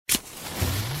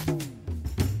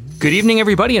Good evening,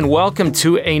 everybody, and welcome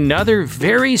to another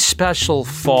very special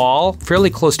fall, fairly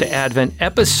close to Advent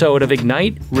episode of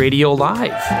Ignite Radio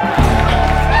Live.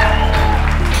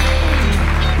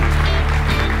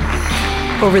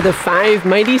 Over the 5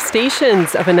 mighty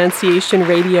stations of Annunciation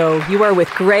Radio, you are with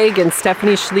Greg and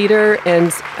Stephanie Schlueter,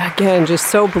 and again,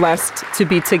 just so blessed to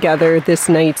be together this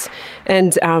night.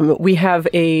 And we have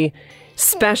a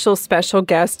special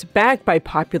guest back by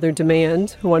popular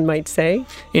demand, one might say.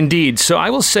 Indeed. So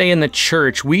I will say in the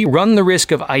church, we run the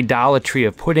risk of idolatry,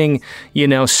 of putting,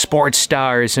 sports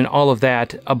stars and all of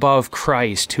that above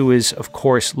Christ, who is, of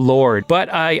course, Lord.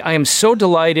 But I am so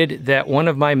delighted that one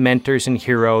of my mentors and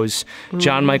heroes,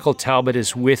 John Michael Talbot,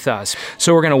 is with us.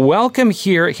 So we're going to welcome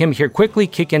him here quickly,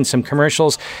 kick in some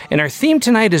commercials. And our theme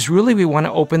tonight is really we want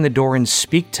to open the door and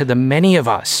speak to the many of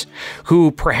us who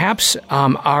perhaps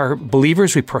are believers.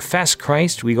 We profess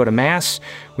Christ, we go to Mass,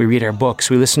 we read our books,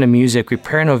 we listen to music, we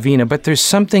pray a novena, but there's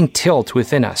something tilt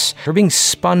within us. We're being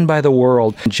spun by the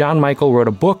world. John Michael wrote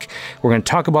a book. We're going to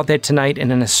talk about that tonight,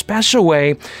 and in a special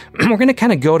way, we're going to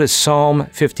kind of go to Psalm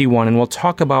 51, and we'll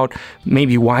talk about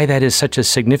maybe why that is such a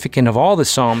significant of all the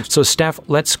Psalms. So, Steph,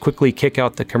 let's quickly kick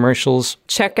out the commercials.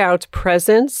 Check out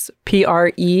Presence,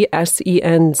 Presence,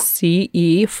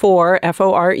 for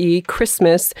F-O-R-E,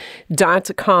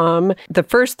 Christmas.com. The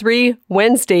first 3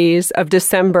 Wednesdays of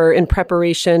December in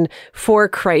preparation for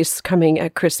Christ coming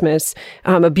at Christmas.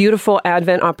 A beautiful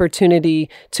Advent opportunity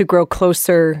to grow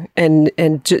closer and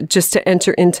just to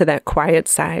enter into that quiet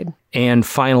side. And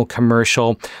final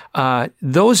commercial,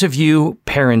 those of you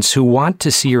parents who want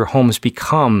to see your homes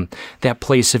become that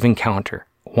place of encounter,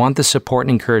 want the support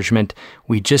and encouragement,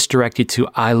 we just direct you to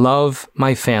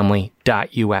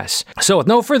ilovemyfamily.us. So with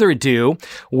no further ado,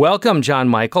 welcome, John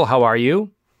Michael. How are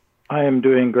you? I am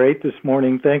doing great this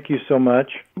morning. Thank you so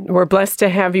much. We're blessed to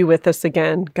have you with us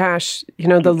again. Gosh,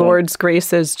 the Lord's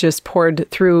graces just poured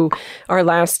through our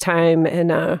last time,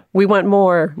 and we want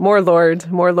more Lord,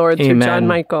 Amen. Through John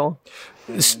Michael.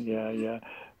 Yeah.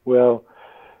 Well,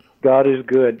 God is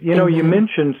good. You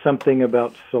mentioned something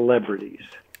about celebrities.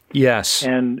 Yes.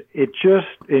 And it just,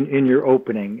 in your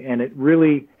opening, and it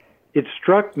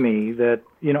struck me that,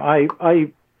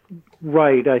 I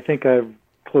write, I think I've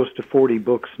close to 40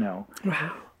 books now.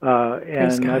 Wow.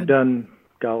 And I've done,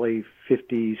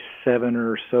 57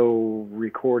 or so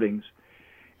recordings.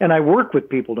 And I work with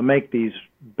people to make these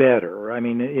better. I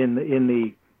mean,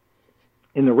 in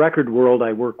the record world,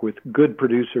 I work with good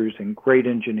producers and great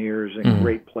engineers and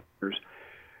great players.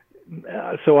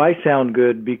 So I sound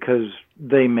good because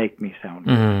they make me sound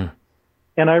good.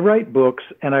 And I write books,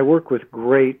 and I work with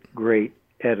great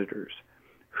editors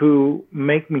who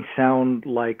make me sound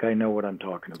like I know what I'm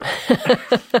talking about.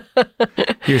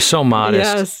 You're so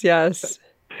modest. Yes.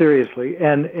 Seriously.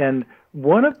 And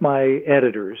one of my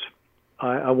editors,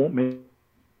 I won't mention,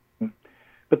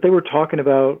 but they were talking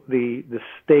about the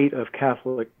state of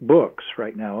Catholic books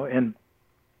right now. And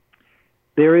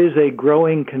there is a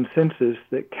growing consensus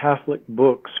that Catholic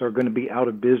books are going to be out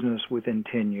of business within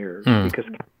 10 years because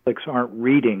Catholics aren't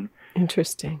reading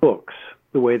books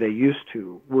the way they used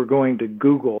to. We're going to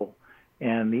Google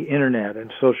and the internet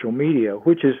and social media,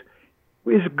 which is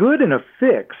good in a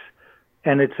fix.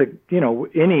 And it's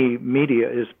any media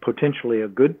is potentially a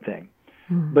good thing,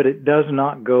 but it does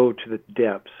not go to the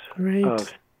depths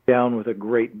of down with a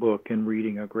great book and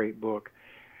reading a great book.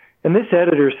 And this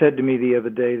editor said to me the other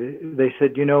day, they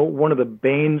said, one of the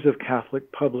banes of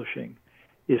Catholic publishing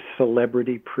is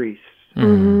celebrity priests.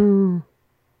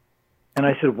 And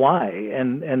I said, why?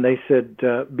 And they said,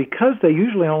 because they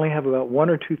usually only have about 1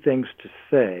 or 2 things to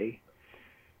say,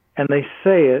 and they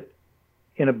say it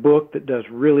in a book that does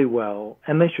really well,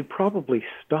 and they should probably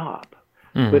stop.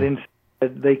 But instead,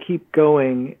 they keep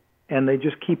going, and they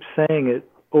just keep saying it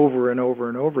over and over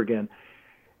and over again.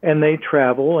 And they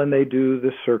travel, and they do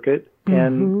the circuit,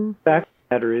 and the fact of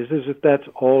the matter is if that's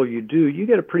all you do, you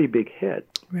get a pretty big hit.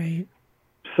 Right.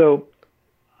 So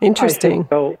interesting.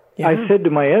 I said to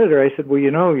my editor, I said, well,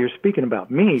 you're speaking about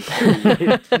me,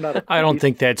 too. I don't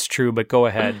think that's true, but go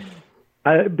ahead.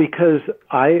 Because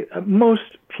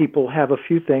most people have a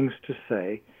few things to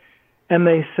say, and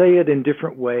they say it in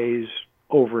different ways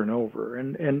over and over.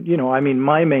 And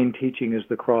my main teaching is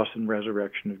the cross and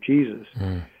resurrection of Jesus.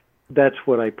 That's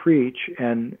what I preach.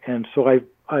 And so I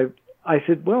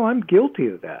said, well, I'm guilty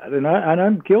of that. And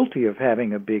I'm guilty of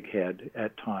having a big head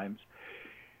at times.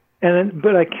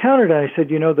 But I countered and I said,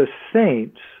 the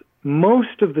saints,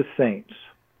 most of the saints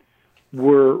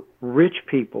were rich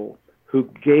people who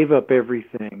gave up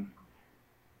everything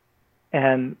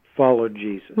and followed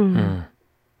Jesus.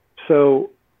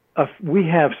 So we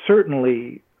have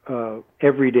certainly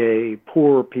everyday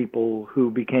poor people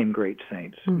who became great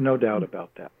saints, no doubt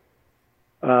about that.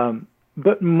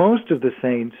 But most of the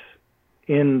saints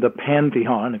in the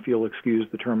pantheon, if you'll excuse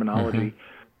the terminology,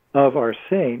 of our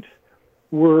saints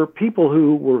were people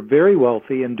who were very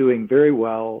wealthy and doing very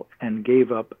well and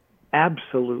gave up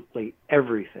absolutely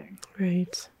everything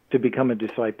to become a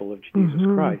disciple of Jesus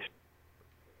Christ.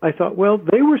 I thought, well,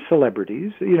 they were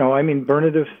celebrities.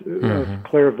 Bernard of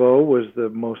Clairvaux was the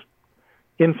most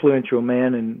influential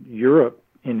man in Europe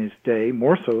in his day,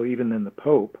 more so even than the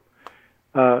Pope.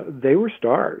 They were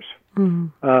stars.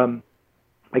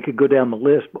 I could go down the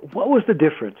list, but what was the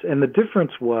difference? And the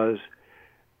difference was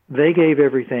they gave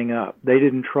everything up. They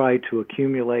didn't try to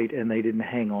accumulate, and they didn't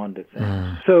hang on to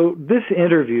things. So this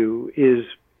interview is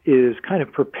kind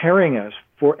of preparing us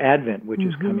for Advent, which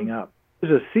is coming up.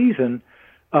 It's a season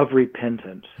of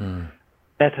repentance,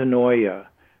 metanoia.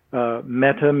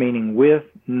 Meta meaning with,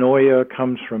 noia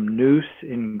comes from nous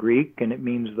in Greek, and it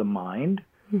means the mind,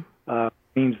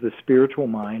 means the spiritual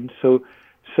mind.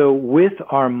 So with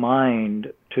our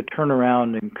mind to turn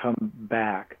around and come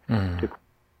back to.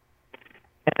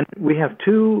 And we have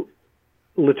two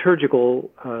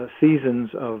liturgical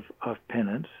seasons of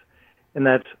penance, and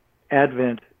that's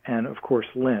Advent and, of course,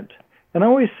 Lent. And I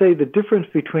always say the difference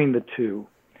between the two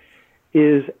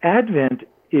is Advent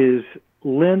is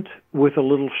Lent with a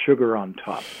little sugar on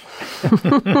top.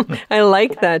 I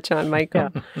like that, John Michael.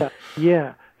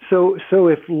 Yeah. So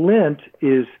if Lent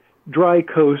is dry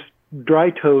toast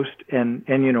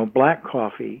and black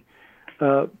coffee,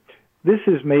 this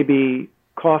is maybe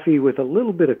coffee with a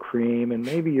little bit of cream, and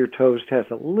maybe your toast has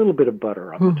a little bit of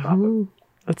butter on the top of it.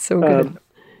 That's so good.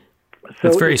 So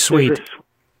it's very sweet.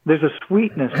 There's a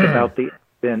sweetness about the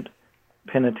Advent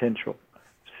penitential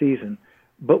season,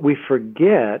 but we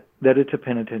forget that it's a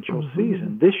penitential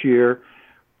season. This year,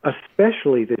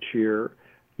 especially this year,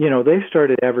 they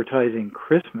started advertising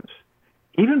Christmas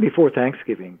even before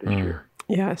Thanksgiving this year.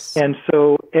 Yes. And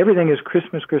so everything is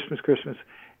Christmas, Christmas, Christmas.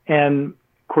 And,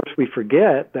 of course, we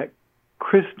forget that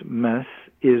Christmas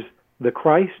is the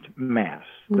Christ Mass.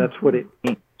 That's what it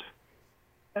means.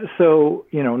 So,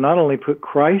 not only put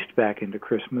Christ back into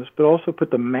Christmas, but also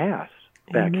put the Mass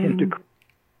back into Christmas.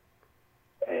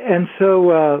 And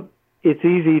so it's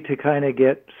easy to kind of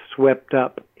get swept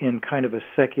up in kind of a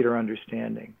secular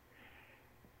understanding.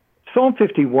 Psalm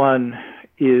 51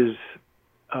 is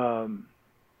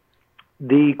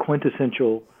the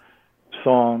quintessential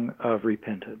song of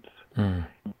repentance.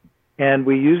 And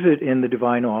we use it in the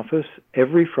Divine Office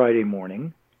every Friday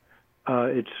morning.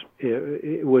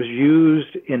 It was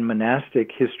used in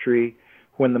monastic history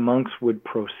when the monks would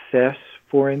process,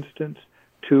 for instance,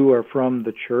 to or from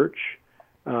the church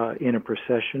in a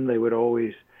procession. They would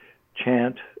always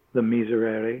chant the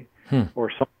Miserere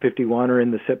or Psalm 51, or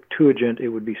in the Septuagint, it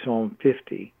would be Psalm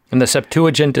 50. And the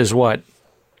Septuagint is what?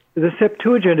 The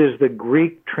Septuagint is the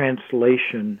Greek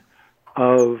translation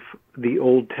of the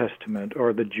Old Testament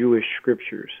or the Jewish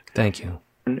scriptures. Thank you.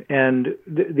 And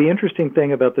the interesting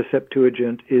thing about the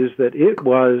Septuagint is that it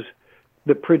was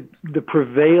the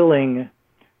prevailing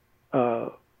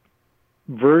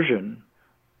version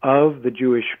of the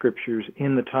Jewish scriptures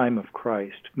in the time of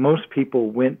Christ. Most people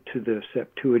went to the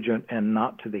Septuagint and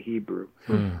not to the Hebrew.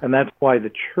 And that's why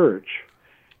the church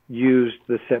used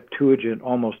the Septuagint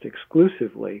almost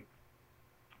exclusively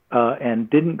and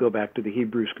didn't go back to the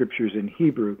Hebrew scriptures in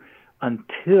Hebrew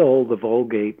until the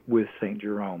Vulgate with St.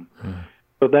 Jerome.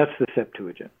 So that's the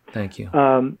Septuagint. Thank you.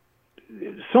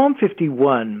 Psalm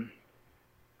 51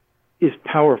 is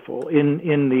powerful.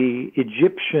 In the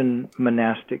Egyptian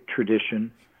monastic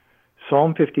tradition,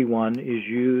 Psalm 51 is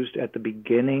used at the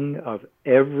beginning of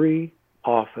every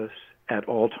office at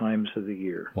all times of the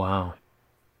year. Wow.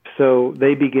 So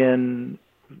they begin,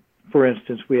 for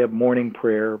instance, we have morning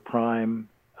prayer, prime,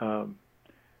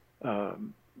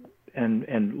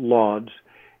 and lauds,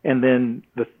 and then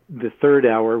the third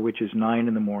hour, which is 9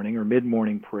 in the morning, or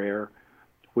mid-morning prayer,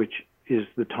 which is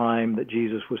the time that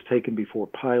Jesus was taken before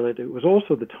Pilate. It was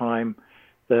also the time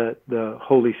that the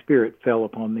Holy Spirit fell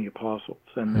upon the apostles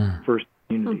and the first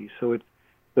community. So it's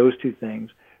those two things.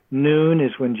 Noon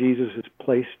is when Jesus is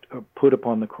put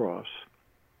upon the cross,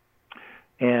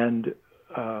 and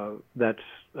that's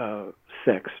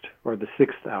sext, or the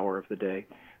 6th hour of the day.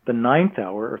 The 9th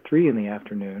hour, or 3 in the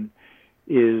afternoon,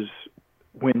 is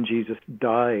when Jesus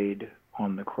died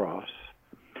on the cross.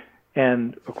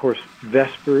 And, of course,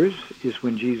 Vespers is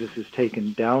when Jesus is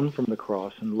taken down from the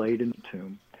cross and laid in the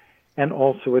tomb, and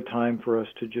also a time for us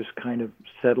to just kind of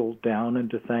settle down and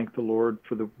to thank the Lord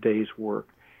for the day's work.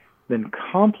 Then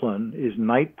Compline is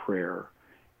night prayer,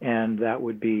 And that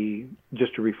would be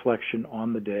just a reflection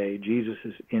on the day. Jesus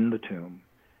is in the tomb,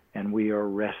 and we are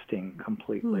resting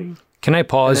completely. Can I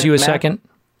pause you a second?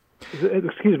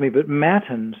 Excuse me, but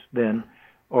Matins then,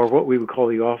 or what we would call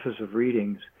the office of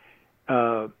readings,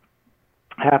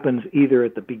 happens either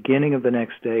at the beginning of the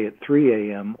next day at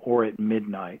 3 a.m. or at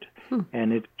midnight.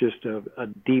 And it's just a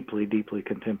deeply, deeply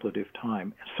contemplative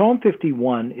time. Psalm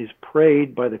 51 is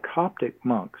prayed by the Coptic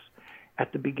monks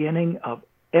at the beginning of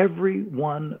every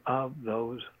one of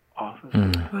those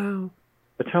offices. Wow.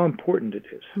 That's how important it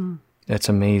is. That's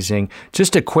amazing.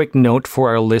 Just a quick note for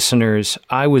our listeners.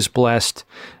 I was blessed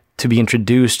to be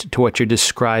introduced to what you're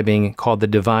describing called the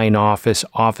Divine Office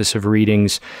of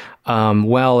Readings,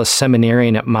 a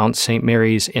seminarian at Mount St.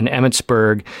 Mary's in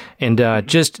Emmitsburg. And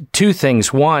just two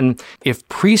things. One, if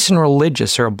priests and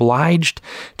religious are obliged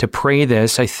to pray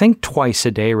this, I think twice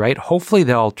a day, right? Hopefully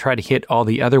they'll try to hit all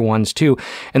the other ones too.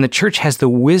 And the church has the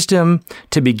wisdom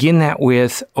to begin that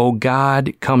with, "O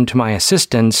God, come to my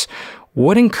assistance."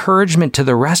 What encouragement to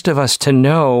the rest of us to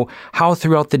know how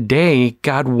throughout the day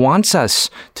God wants us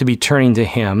to be turning to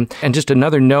Him. And just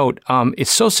another note, it's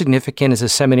so significant as a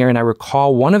seminarian. I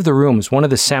recall one of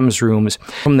the SEMS rooms,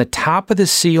 from the top of the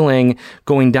ceiling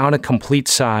going down a complete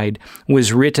side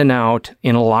was written out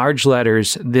in large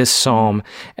letters, this psalm.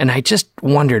 And I just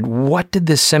wondered, what did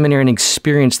this seminarian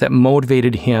experience that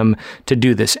motivated him to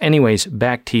do this? Anyways,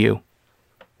 back to you.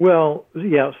 Well,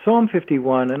 yeah, Psalm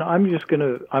 51, and I'm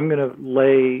gonna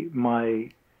lay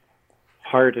my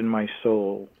heart and my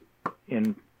soul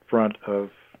in front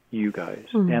of you guys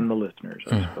and the listeners,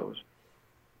 I suppose.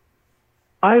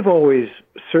 I've always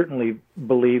certainly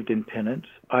believed in penance.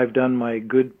 I've done my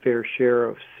good fair share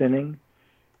of sinning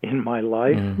in my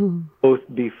life, both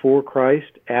before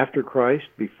Christ, after Christ,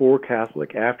 before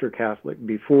Catholic, after Catholic,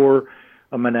 before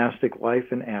a monastic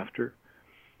life and after.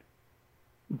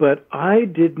 But I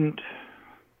didn't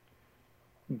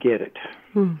get it.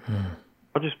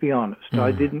 I'll just be honest.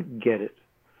 I didn't get it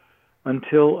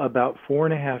until about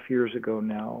 4.5 years ago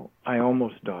now. I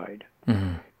almost died.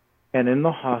 And in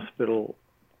the hospital,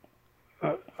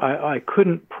 I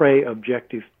couldn't pray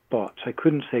objective thoughts. I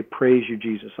couldn't say, "Praise you,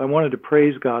 Jesus." I wanted to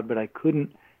praise God, but I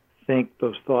couldn't think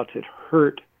those thoughts. It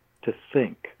hurt to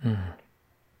think.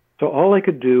 So all I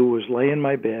could do was lay in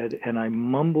my bed, and I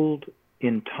mumbled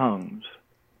in tongues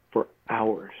for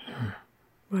hours.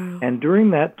 Wow. And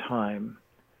during that time,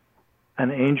 an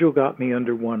angel got me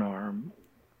under one arm.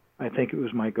 I think it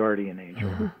was my guardian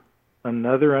angel.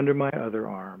 Another under my other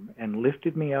arm, and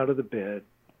lifted me out of the bed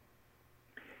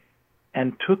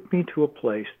and took me to a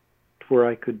place where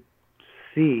I could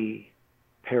see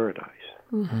paradise.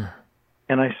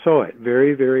 And I saw it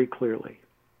very, very clearly.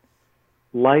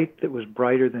 Light that was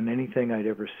brighter than anything I'd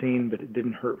ever seen, but it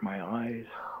didn't hurt my eyes.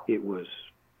 It was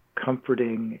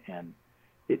comforting, and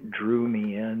it drew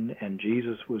me in, and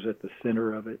Jesus was at the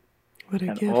center of it. What a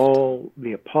and gift. All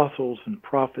the apostles and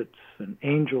prophets and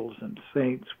angels and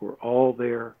saints were all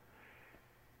there,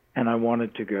 and I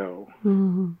wanted to go.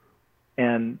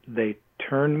 And they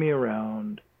turned me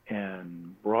around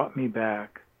and brought me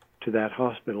back to that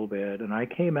hospital bed, and I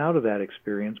came out of that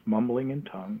experience mumbling in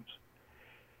tongues,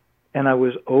 and I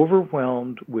was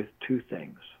overwhelmed with two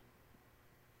things.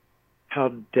 How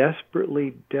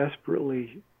desperately,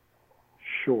 desperately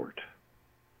short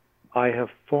I have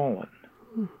fallen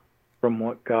from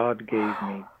what God gave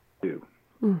me to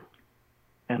do.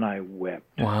 And I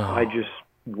wept. Wow. I just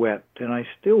wept, and I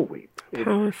still weep.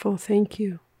 Powerful. Thank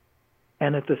you.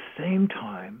 And at the same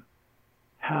time,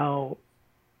 how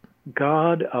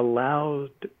God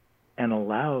allowed and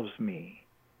allows me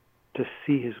to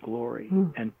see His glory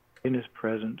and in His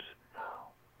presence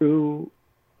through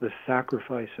the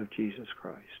sacrifice of Jesus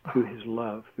Christ, through His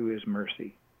love, through His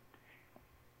mercy.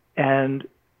 And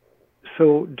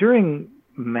so during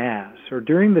Mass, or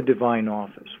during the Divine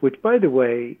Office, which, by the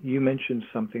way, you mentioned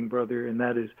something, brother, and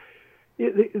that is,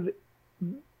 it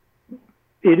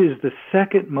is the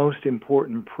second most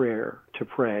important prayer to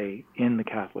pray in the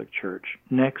Catholic Church,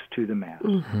 next to the Mass.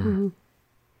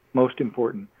 Most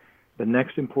important. The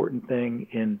next important thing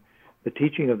in the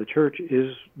teaching of the Church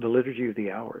is the Liturgy of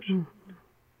the Hours.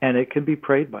 And it can be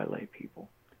prayed by lay people.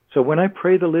 So when I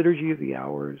pray the Liturgy of the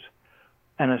Hours,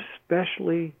 and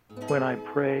especially when I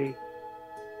pray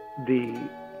the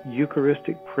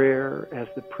Eucharistic prayer as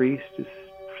the priest is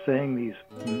saying these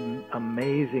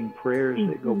amazing prayers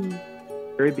that go at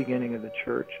the very beginning of the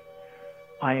church,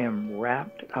 I am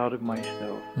wrapped out of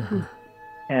myself.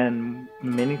 And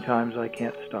many times I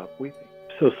can't stop weeping.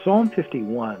 So Psalm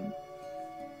 51,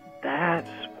 that's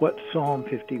what Psalm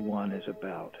 51 is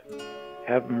about.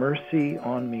 Have mercy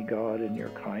on me, God, in your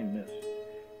kindness.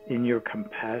 In your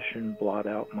compassion, blot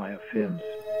out my offense.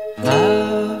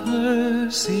 Have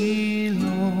mercy,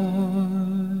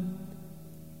 Lord,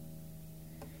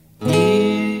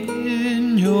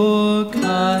 in your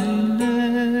kindness,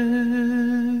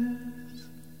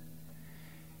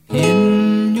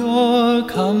 in your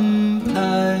compassion,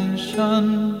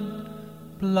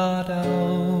 blot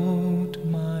out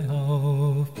my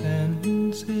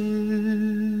offenses.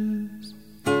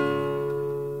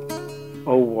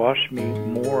 Oh, wash me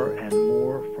more and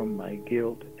more from my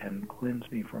guilt and cleanse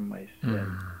me from my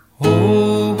sin.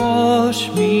 Oh, wash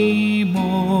me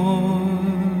more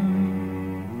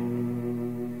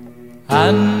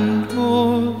and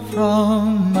more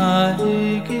from my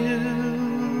guilt.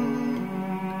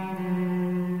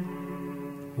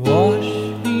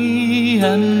 Wash me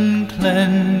and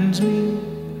cleanse me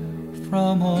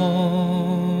from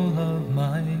all of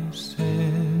my sin.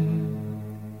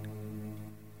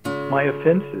 My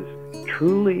offenses,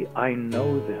 truly I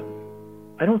know them.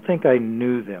 I don't think I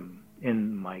knew them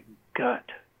in my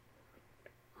gut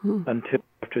until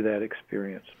after that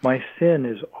experience. My sin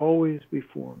is always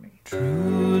before me.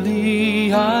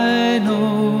 Truly I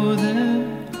know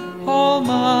them, all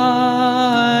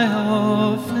my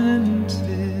offenses.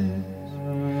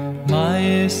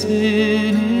 My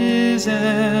sin is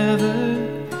ever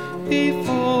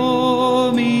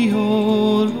before me,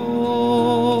 O Lord.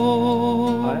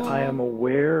 I am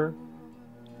aware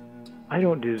I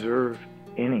don't deserve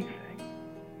anything.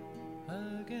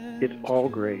 It's all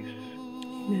grace.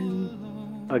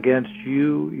 Amen. Against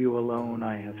you, you alone,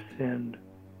 I have sinned,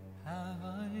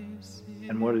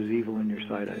 and what is evil in your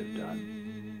sight I have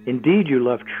done. Indeed, you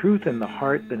love truth in the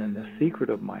heart than in the secret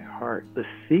of my heart. The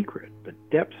secret, the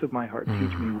depths of my heart,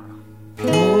 teach me.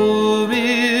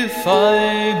 Glorify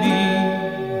me,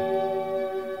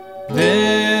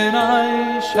 then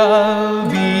I shall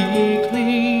be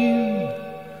clean.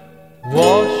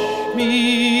 Wash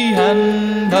me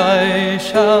and I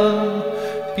shall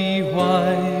be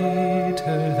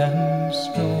whiter than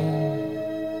snow.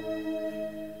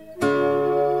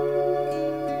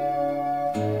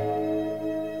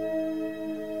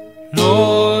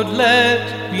 Lord,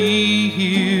 let me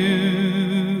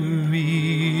hear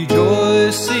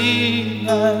rejoicing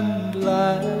and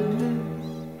gladness.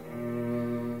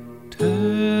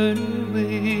 Turn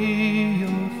away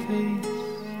your face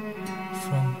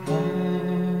from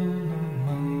all of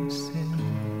my sin.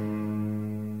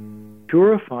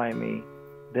 Purify me,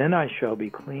 then I shall be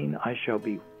clean. I shall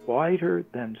be whiter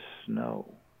than snow.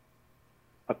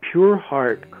 A pure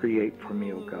heart create for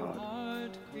me, O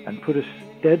God, and put a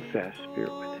steadfast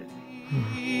spirit within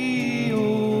me. O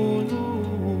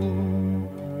Lord,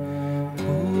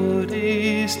 put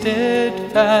a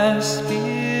steadfast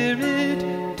spirit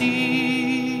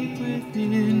deep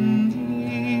within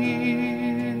me.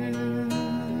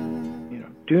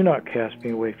 Do not cast me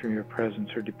away from your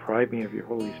presence or deprive me of your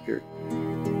Holy Spirit.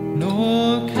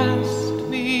 Nor cast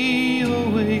me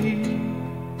away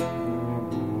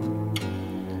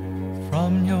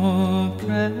from your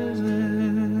presence.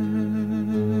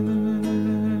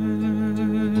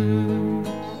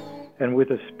 And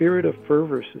with a spirit of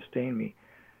fervor sustain me.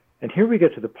 And here we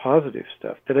get to the positive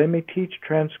stuff, that I may teach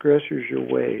transgressors your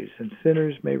ways, and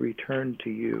sinners may return to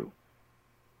you.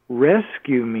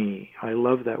 Rescue me. I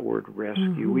love that word,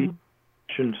 rescue. We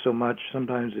mention so much,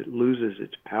 sometimes it loses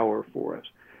its power for us.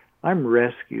 I'm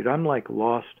rescued. I'm like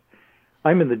lost.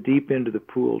 I'm in the deep end of the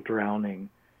pool drowning,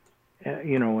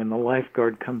 and the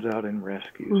lifeguard comes out and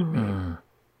rescues me.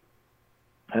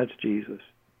 That's Jesus.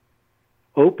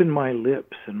 Open my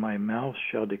lips, and my mouth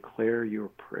shall declare your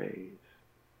praise.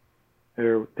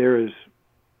 There is,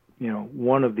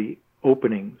 one of the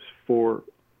openings for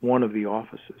one of the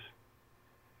offices.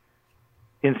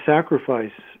 In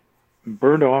sacrifice,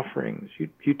 burnt offerings,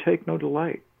 you take no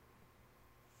delight.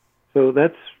 So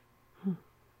that's,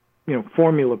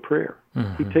 formula prayer.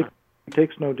 He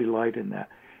takes no delight in that.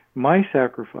 My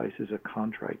sacrifice is a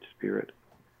contrite spirit,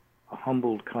 a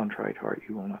humbled, contrite heart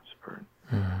you will not spurn.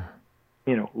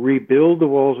 Rebuild the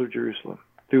walls of Jerusalem.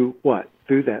 Through what?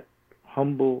 Through that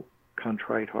humble,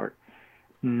 contrite heart.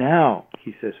 Now,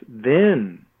 he says,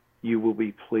 then you will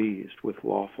be pleased with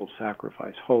lawful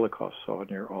sacrifice, holocausts on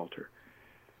your altar.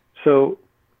 So,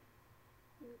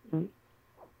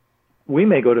 we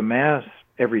may go to Mass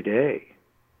every day,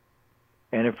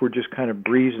 and if we're just kind of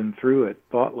breezing through it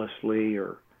thoughtlessly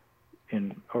or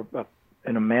in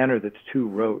a manner that's too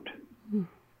rote,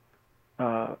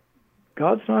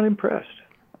 God's not impressed.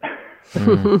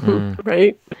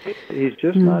 Right? He's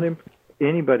just not impressed.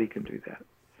 Anybody can do that.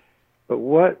 But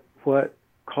what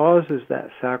causes that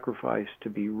sacrifice to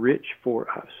be rich for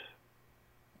us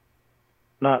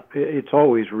it's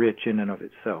always rich in and of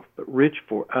itself, but rich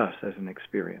for us as an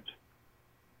experience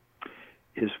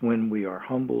is when we are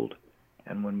humbled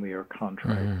and when we are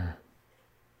contrite.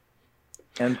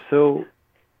 And so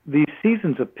these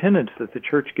seasons of penance that the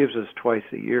church gives us twice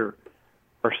a year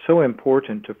are so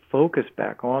important to focus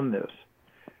back on this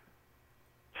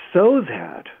so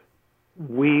that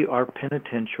we are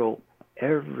penitential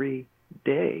every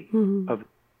day.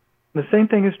 The same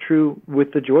thing is true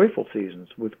with the joyful seasons,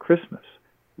 with Christmas,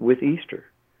 with Easter.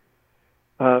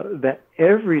 That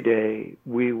every day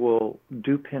we will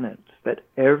do penance, that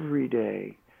every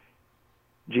day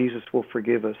Jesus will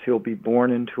forgive us, he'll be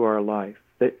born into our life,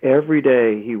 that every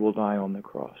day he will die on the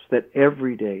cross, that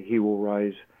every day he will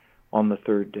rise on the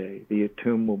third day, the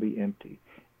tomb will be empty.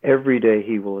 Every day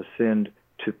he will ascend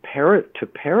to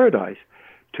paradise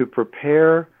to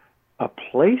prepare a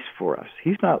place for us.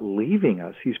 He's not leaving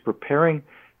us. He's preparing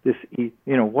this,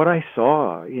 what I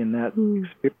saw in that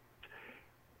experience.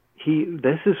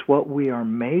 This is what we are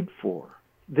made for.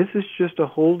 This is just a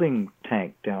holding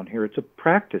tank down here. It's a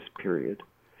practice period.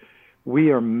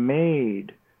 We are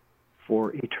made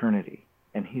for eternity,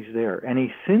 and he's there. And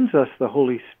he sends us the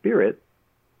Holy Spirit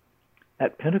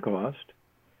at Pentecost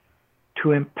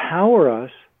to empower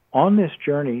us on this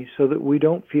journey so that we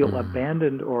don't feel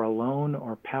abandoned or alone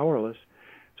or powerless,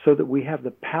 so that we have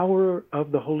the power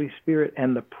of the Holy Spirit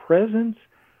and the presence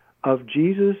of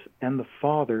Jesus and the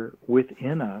Father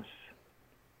within us,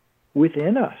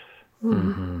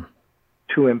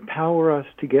 to empower us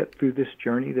to get through this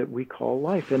journey that we call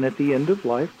life. And at the end of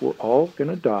life, we're all going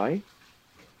to die.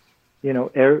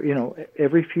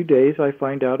 Every few days I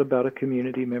find out about a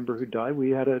community member who died.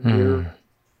 We had a dear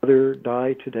brother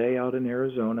die today out in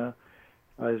Arizona.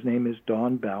 His name is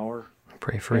Don Bauer.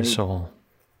 Pray for his soul.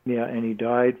 Yeah, and he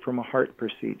died from a heart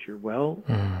procedure. Well,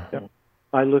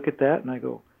 I look at that and I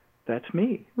go, that's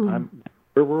me. I'm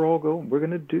where we're all going. We're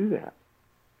going to do that.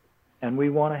 And we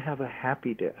want to have a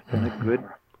happy death and a good,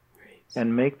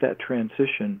 and make that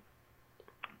transition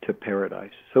to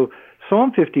paradise. So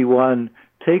Psalm 51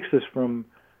 takes us from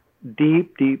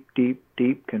deep, deep, deep,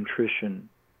 deep contrition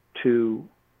to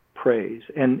praise.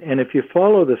 And if you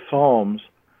follow the Psalms,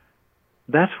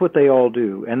 that's what they all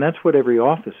do, and that's what every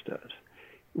office does.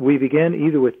 We begin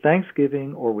either with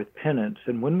thanksgiving or with penance,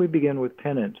 and when we begin with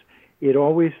penance, it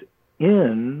always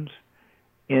ends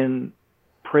in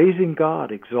praising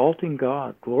God, exalting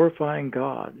God, glorifying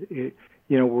God.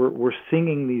 We're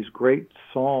singing these great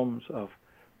psalms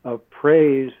of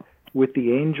praise with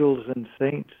the angels and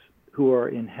saints who are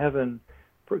in heaven.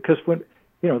 Because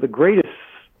the greatest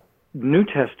New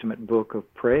Testament book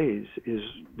of praise is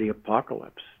the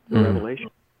Apocalypse, the Revelation.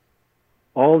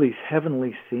 All these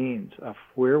heavenly scenes of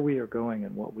where we are going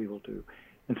and what we will do.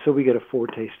 And so we get a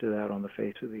foretaste of that on the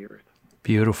face of the earth.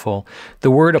 Beautiful.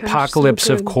 The word apocalypse,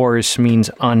 of course,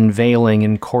 means unveiling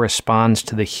and corresponds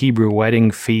to the Hebrew wedding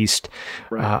feast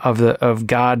of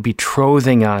God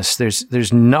betrothing us.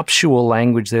 There's nuptial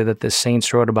language there that the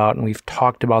saints wrote about, and we've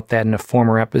talked about that in a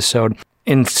former episode.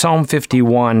 In Psalm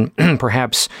 51,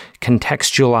 perhaps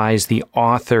contextualize the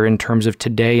author in terms of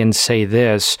today and say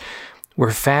this: we're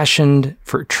fashioned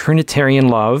for Trinitarian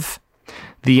love.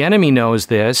 The enemy knows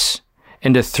this.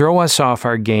 And to throw us off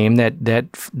our game,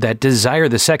 that desire,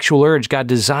 the sexual urge, God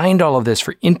designed all of this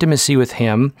for intimacy with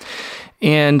him.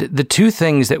 And the two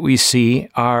things that we see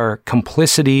are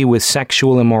complicity with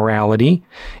sexual immorality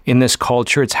in this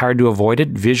culture. It's hard to avoid it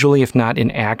visually, if not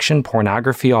in action,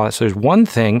 pornography, all that. So there's one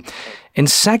thing. And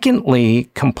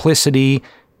secondly, complicity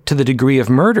to the degree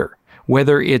of murder,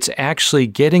 whether it's actually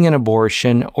getting an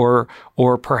abortion or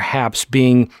perhaps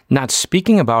not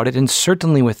speaking about it, and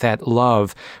certainly with that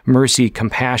love, mercy,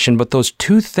 compassion. But those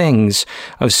two things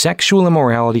of sexual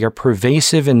immorality are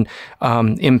pervasive and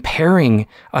impairing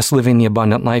us living the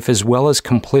abundant life, as well as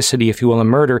complicity, if you will, in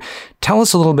murder. Tell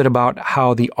us a little bit about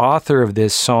how the author of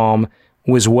this psalm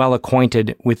was well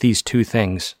acquainted with these two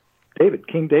things.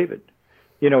 King David.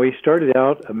 He started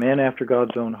out a man after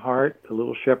God's own heart, a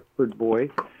little shepherd boy,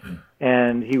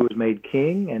 and he was made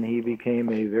king, and he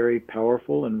became a very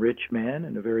powerful and rich man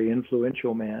and a very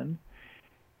influential man.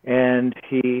 And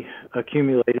he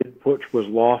accumulated, which was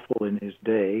lawful in his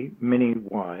day, many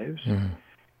wives,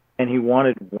 and he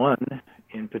wanted one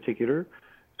in particular.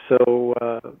 So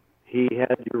he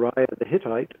had Uriah the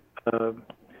Hittite,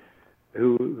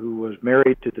 who was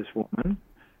married to this woman.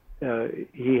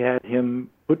 He had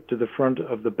him put to the front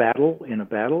of the battle in a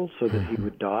battle so that he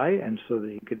would die and so that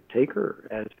he could take her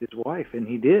as his wife, and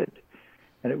he did.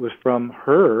 And it was from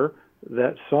her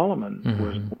that Solomon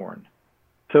was born.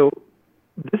 So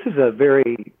this is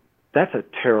that's a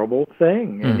terrible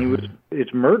thing, and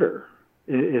it's murder,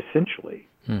 essentially.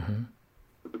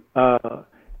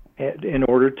 in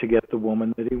order to get the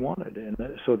woman that he wanted. And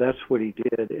so that's what he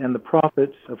did. And the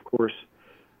prophets, of course,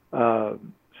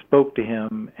 spoke to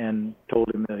him and told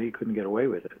him that he couldn't get away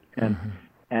with it.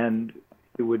 And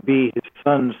it would be his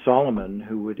son Solomon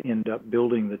who would end up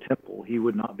building the temple. He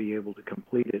would not be able to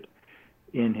complete it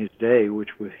in his day, which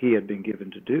he had been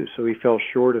given to do. So he fell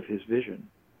short of his vision.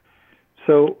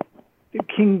 So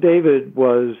King David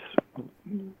was,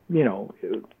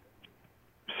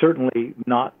 certainly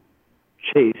not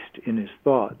chaste in his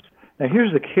thoughts. Now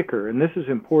here's the kicker, and this is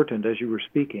important as you were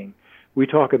speaking. We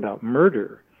talk about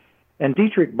murder. And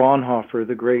Dietrich Bonhoeffer,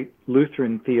 the great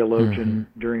Lutheran theologian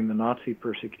during the Nazi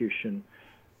persecution,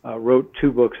 wrote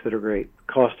 2 books that are great,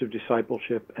 Cost of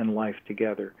Discipleship and Life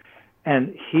Together.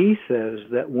 And he says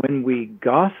that when we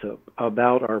gossip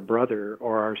about our brother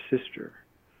or our sister,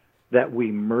 that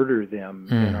we murder them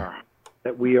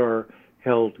that we are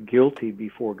held guilty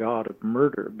before God of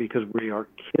murder because we are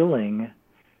killing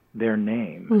their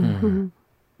name.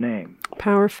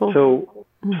 Powerful. So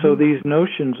these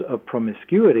notions of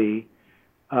promiscuity,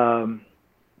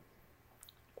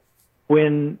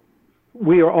 when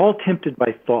we are all tempted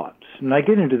by thoughts, and I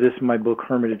get into this in my book,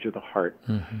 Hermitage of the Heart,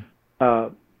 and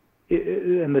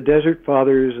the Desert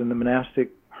Fathers and the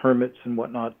monastic hermits and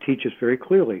whatnot teach us very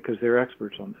clearly because they're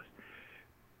experts on this.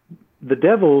 The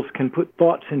devils can put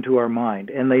thoughts into our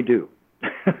mind, and they do.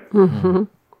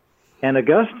 And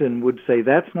Augustine would say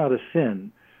that's not a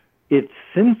sin. It's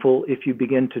sinful if you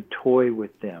begin to toy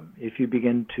with them, if you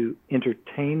begin to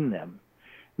entertain them.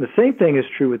 And the same thing is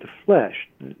true with the flesh.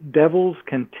 Devils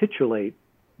can titillate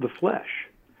the flesh.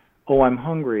 Oh, I'm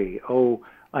hungry. Oh,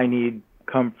 I need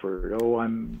comfort. Oh,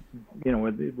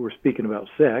 we're speaking about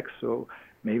sex, so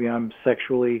maybe I'm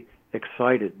sexually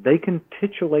excited. They can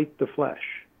titillate the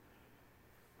flesh,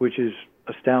 which is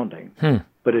astounding.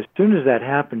 But as soon as that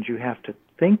happens, you have to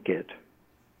think it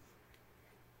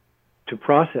to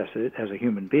process it as a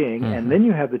human being, and then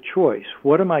you have the choice.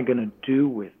 What am I going to do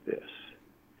with this?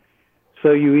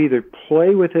 So you either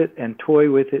play with it and toy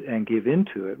with it and give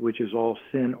into it, which is all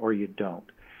sin, or you don't.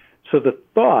 So the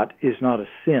thought is not a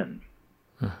sin.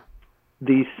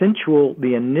 The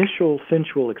initial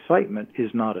sensual excitement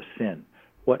is not a sin.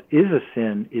 What is a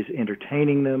sin is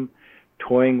entertaining them,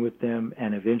 toying with them,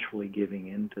 and eventually giving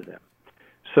in to them.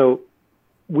 So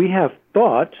we have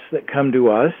thoughts that come to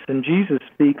us, and Jesus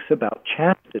speaks about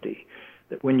chastity,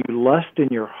 that when you lust in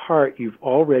your heart, you've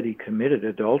already committed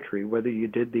adultery, whether you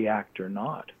did the act or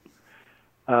not.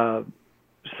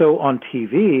 So on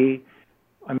TV,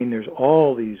 there's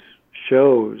all these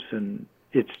shows, and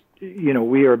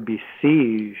we are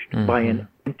besieged by an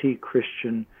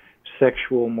anti-Christian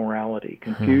sexual morality,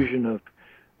 confusion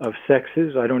of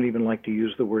sexes. I don't even like to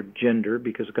use the word gender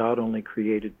because God only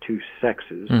created 2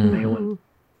 sexes, male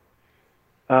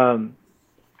and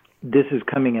this is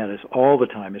coming at us all the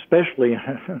time, especially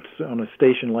on a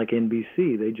station like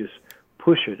NBC. They just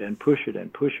push it and push it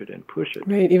and push it and push it.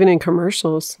 Right, even in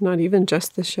commercials, not even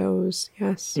just the shows.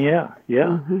 Yes. Yeah.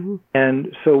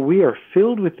 And so we are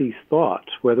filled with these thoughts,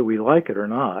 whether we like it or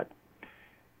not.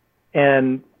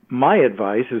 And my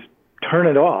advice is turn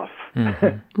it off.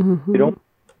 You don't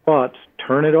thoughts,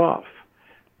 turn it off.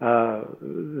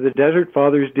 The Desert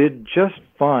Fathers did just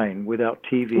fine without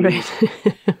TV.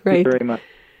 Right. Very much.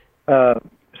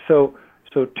 So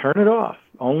turn it off.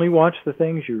 Only watch the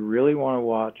things you really want to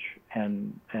watch,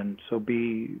 and so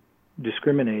be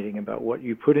discriminating about what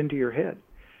you put into your head.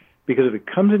 Because if it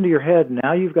comes into your head,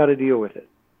 now you've got to deal with it.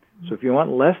 So if you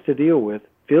want less to deal with,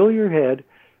 fill your head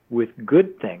with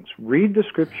good things. Read the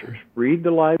scriptures. Read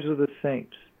the lives of the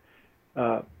saints.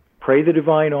 Pray the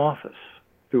divine office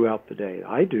throughout the day.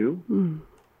 I do.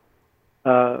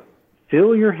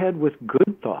 Fill your head with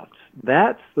good thoughts.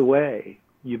 That's the way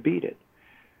you beat it.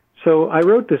 So I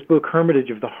wrote this book,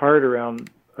 Hermitage of the Heart, around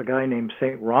a guy named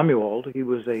St. Romuald. He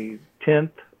was a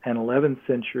 10th and 11th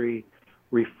century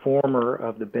reformer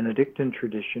of the Benedictine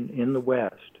tradition in the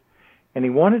West. And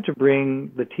he wanted to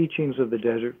bring the teachings of the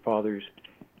Desert Fathers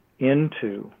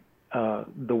into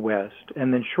the West.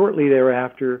 And then shortly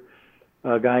thereafter,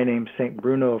 a guy named St.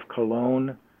 Bruno of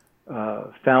Cologne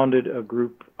founded a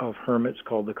group of hermits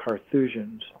called the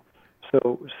Carthusians.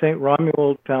 So St.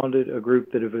 Romuald founded a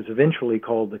group that was eventually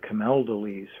called the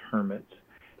Camaldolese hermits,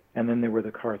 and then there were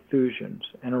the Carthusians.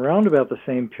 And around about the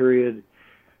same period,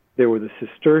 there were the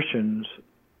Cistercians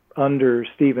under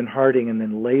Stephen Harding, and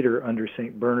then later under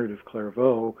St. Bernard of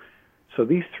Clairvaux. So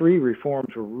these 3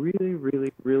 reforms were really,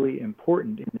 really, really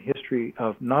important in the history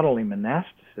of not only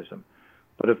monasticism,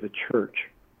 but of the church,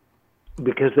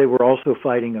 because they were also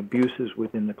fighting abuses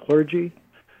within the clergy,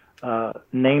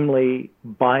 namely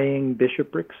buying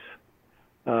bishoprics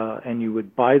and you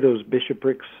would buy those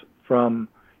bishoprics from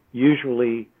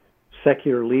usually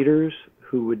secular leaders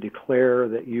who would declare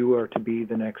that you are to be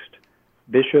the next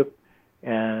bishop,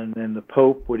 and then the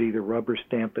Pope would either rubber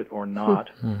stamp it or not.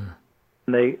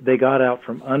 And they got out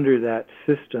from under that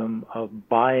system of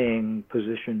buying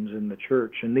positions in the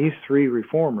church. And these three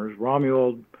reformers,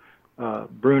 Romuald,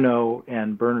 Bruno,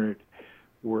 and Bernard,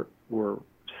 were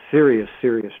serious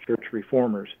church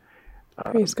reformers.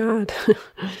 Praise God.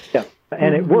 Yeah,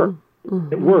 and it worked.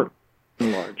 It worked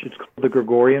in large. It's called the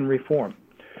Gregorian Reform.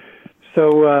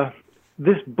 So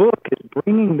this book is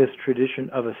bringing this tradition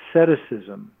of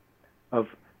asceticism, of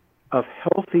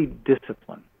healthy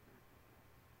discipline,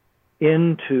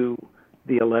 into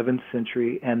the 11th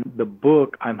century, and the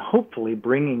book, I'm hopefully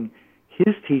bringing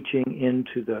his teaching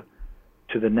into the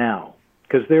now,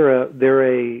 because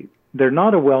they're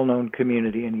not a well-known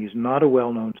community, and he's not a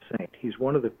well-known saint. He's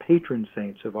one of the patron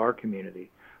saints of our community,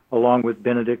 along with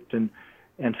Benedict and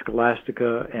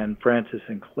Scholastica and Francis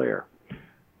and Clare,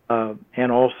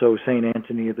 and also Saint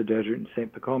Anthony of the Desert and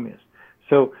Saint Pachomius.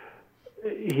 So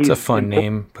it's a fun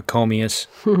name, Pachomius.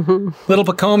 Little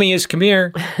Pachomius, come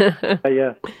here.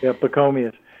 Yeah,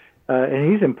 Pachomius.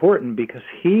 And he's important because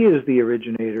he is the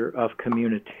originator of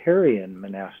communitarian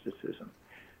monasticism,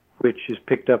 which is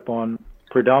picked up on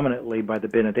predominantly by the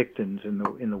Benedictines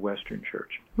in the Western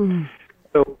Church.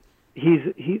 So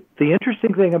the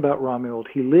interesting thing about Romuald,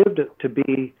 he lived to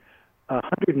be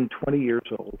 120 years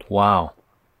old. Wow.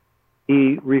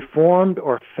 He reformed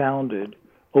or founded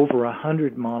over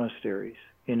 100 monasteries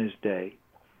in his day.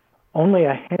 Only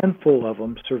a handful of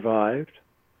them survived.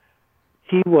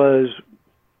 He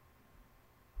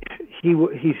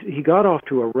got off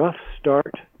to a rough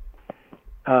start,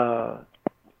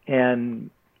 and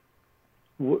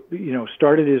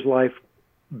started his life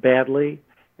badly,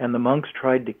 and the monks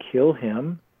tried to kill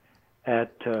him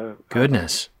at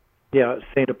goodness.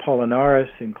 St.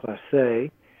 Apollinaris in Classe,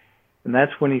 and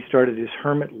that's when he started his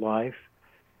hermit life.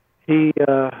 He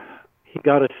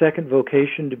got a second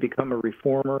vocation to become a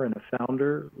reformer and a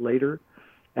founder later,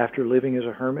 after living as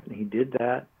a hermit, and he did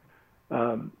that.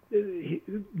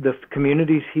 The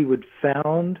communities he would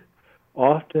found,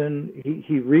 often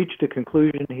he reached a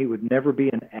conclusion he would never be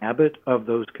an abbot of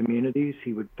those communities.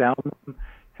 He would found them,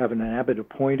 have an abbot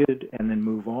appointed, and then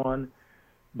move on.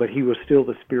 But he was still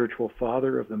the spiritual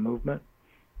father of the movement.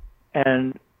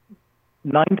 And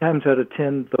 9 times out of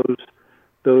 10,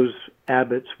 those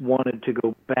abbots wanted to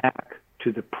go back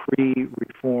to the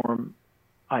pre-reform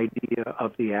idea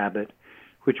of the abbot,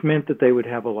 which meant that they would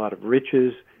have a lot of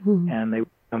riches and they would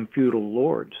become feudal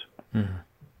lords.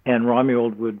 And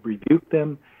Romuald would rebuke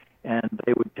them, and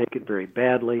they would take it very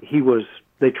badly.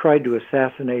 They tried to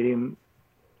assassinate him,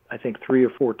 I think, 3 or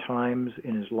 4 times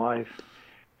in his life.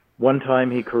 One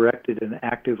time he corrected an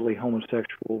actively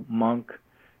homosexual monk,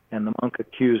 and the monk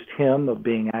accused him of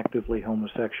being actively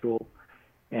homosexual,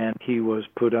 and he was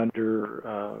put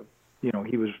under,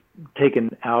 he was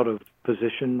taken out of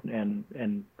position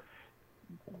and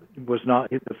was not,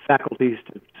 the faculties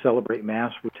to celebrate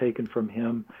Mass were taken from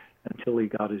him until he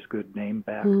got his good name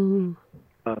back. And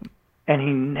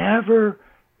he never,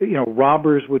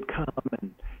 robbers would come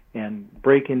and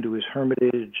break into his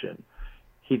hermitage, and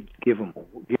he'd give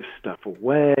stuff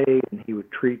away, and he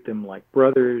would treat them like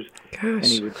brothers. Gosh. And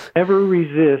he would never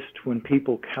resist when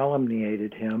people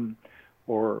calumniated him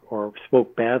or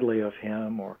spoke badly of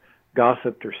him or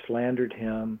gossiped or slandered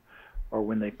him, or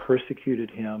when they persecuted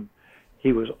him.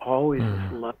 He was always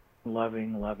this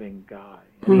loving guy.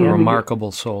 A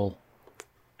remarkable soul.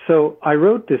 So I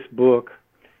wrote this book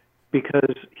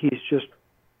because he's just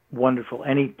wonderful,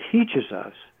 and he teaches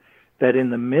us that in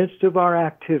the midst of our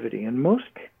activity, and most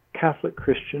Catholic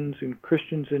Christians and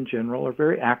Christians in general are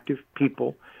very active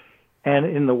people, and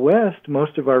in the West,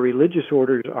 most of our religious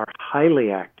orders are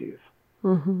highly active.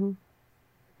 We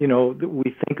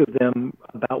think of them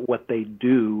about what they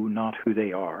do, not who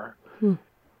they are.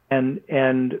 And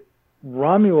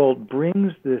Romuald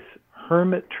brings this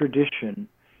hermit tradition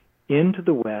into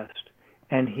the West,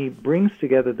 and he brings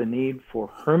together the need for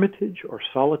hermitage or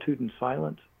solitude and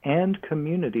silence and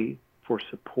community for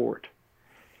support.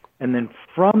 And then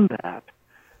from that,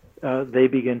 they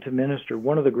begin to minister.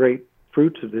 One of the great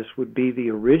fruits of this would be the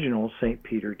original St.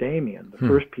 Peter Damian, the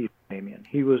first Peter Damian.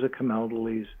 He was a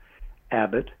Camaldolese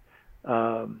abbot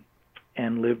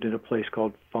and lived in a place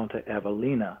called Fonte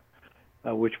Avellina,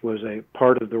 which was a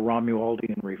part of the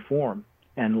Romualdian reform.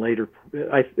 And later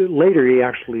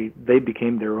they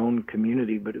became their own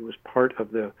community, but it was part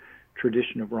of the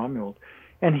tradition of Romuald.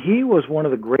 And he was one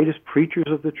of the greatest preachers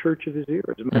of the church of his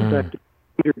era. As a matter of fact,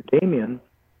 Peter Damian,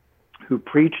 who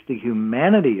preached the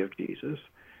humanity of Jesus,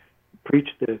 preach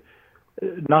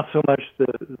not so much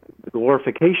the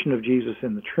glorification of Jesus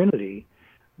in the Trinity,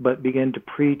 but began to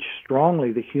preach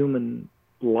strongly the human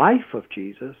life of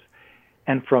Jesus.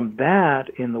 And from that,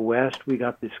 in the West, we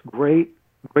got this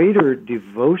greater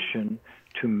devotion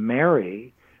to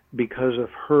Mary because of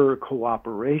her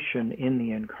cooperation in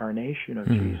the incarnation of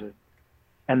Jesus.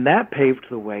 And that paved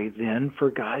the way then for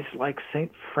guys like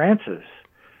St. Francis,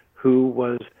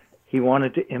 he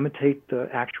wanted to imitate the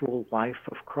actual life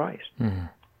of Christ.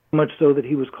 Much so that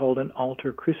he was called an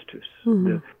alter Christus,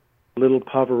 the little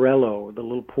Poverello, the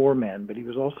little poor man, but he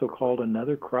was also called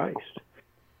another Christ.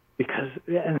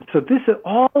 And so this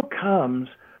all comes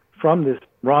from this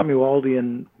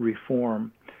Romualdian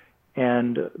reform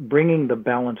and bringing the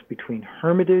balance between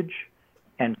hermitage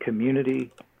and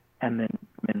community and then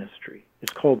ministry.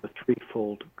 It's called the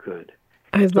threefold good.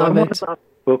 I love it. I wrote a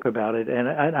book about it, and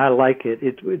I like it.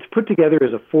 It's put together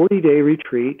as a 40-day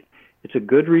retreat. It's a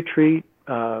good retreat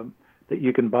that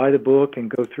you can buy the book and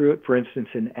go through it. For instance,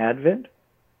 in Advent,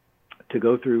 to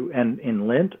go through, and in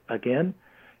Lent, again,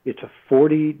 it's a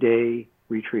 40-day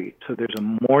retreat. So there's a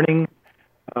morning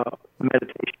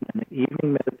meditation and an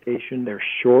evening meditation. They're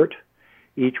short.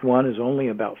 Each one is only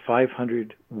about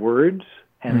 500 words,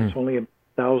 and it's only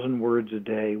 1,000 words a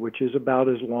day, which is about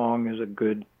as long as a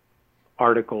good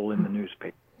article in the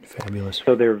newspaper. Fabulous.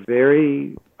 So they're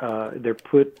very,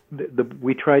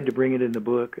 we tried to bring it in the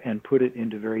book and put it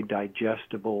into very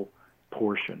digestible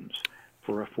portions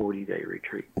for a 40-day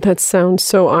retreat. That sounds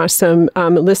so awesome.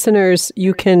 Listeners,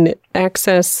 you can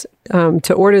access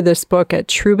to order this book at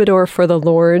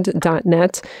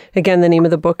troubadourforthelord.net. Again, the name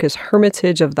of the book is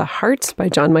Hermitage of the Heart by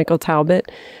John Michael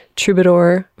Talbot.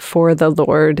 Troubadour for the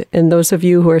Lord. And those of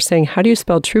you who are saying, how do you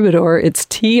spell troubadour? It's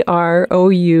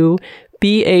TROUBADOUR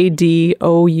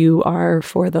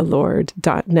for the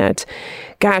Lord.net.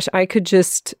 Gosh, I could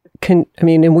just,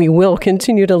 and we will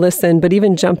continue to listen, but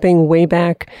even jumping way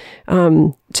back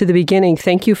to the beginning,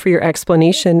 thank you for your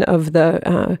explanation of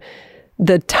the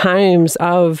times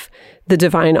of the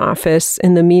divine office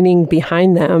and the meaning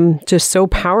behind them. Just so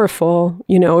powerful.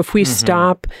 If we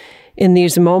stop in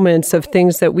these moments of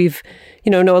things that we've,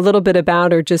 know a little bit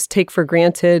about or just take for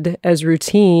granted as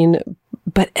routine,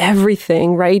 but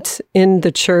everything, right, in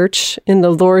the church, in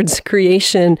the Lord's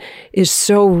creation is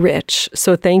so rich.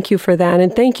 So thank you for that.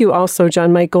 And thank you also,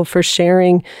 John Michael, for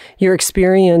sharing your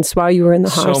experience while you were in the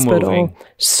hospital. Moving.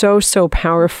 So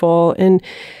powerful. And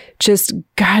just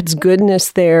God's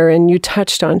goodness there. And you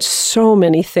touched on so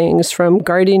many things, from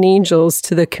guardian angels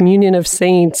to the communion of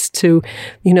saints to,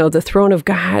 the throne of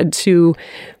God to,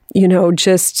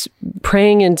 just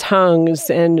praying in tongues,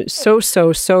 and so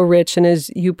rich. And as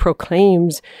you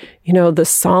proclaimed, the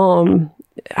psalm,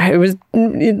 I was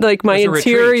like, my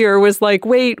interior was like,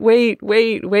 wait.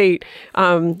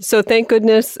 So thank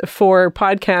goodness for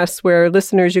podcasts where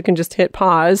listeners, you can just hit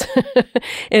pause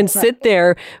and sit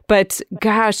there. But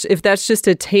gosh, if that's just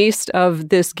a taste of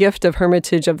this gift of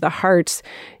Hermitage of the Heart,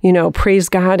 praise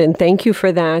God and thank you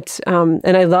for that.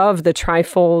 And I love the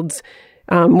trifold.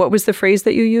 What was the phrase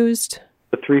that you used?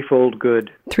 The threefold good.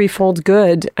 Threefold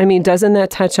good. Doesn't that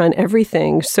touch on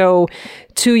everything? So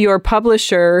to your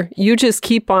publisher, you just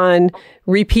keep on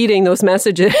repeating those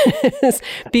messages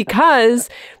because,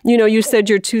 you said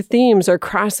your two themes are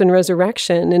cross and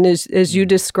resurrection. And as you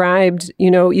described,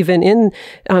 even in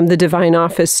the divine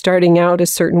office, starting out a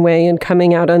certain way and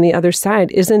coming out on the other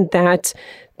side, isn't that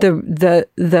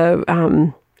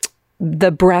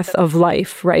the breath of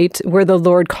life, right? Where the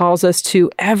Lord calls us to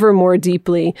ever more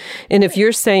deeply. And if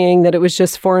you're saying that it was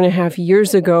just 4.5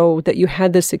 years ago that you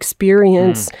had this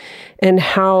experience and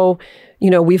how,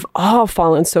 we've all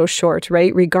fallen so short,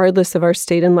 right? Regardless of our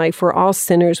state in life, we're all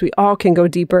sinners. We all can go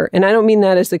deeper. And I don't mean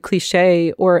that as a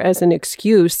cliche or as an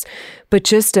excuse, but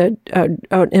just an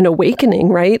awakening,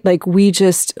 right? Like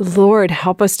Lord,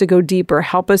 help us to go deeper.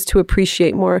 Help us to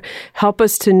appreciate more. Help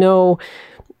us to know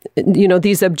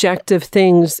these objective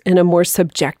things in a more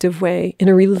subjective way, in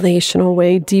a relational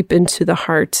way, deep into the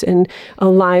heart and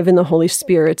alive in the Holy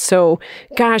Spirit. So,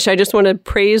 gosh, I just want to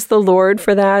praise the Lord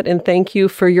for that and thank you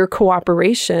for your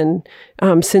cooperation,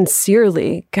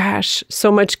 sincerely. Gosh,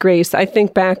 so much grace. I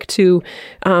think back to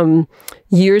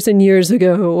years and years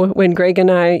ago when Greg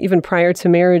and I, even prior to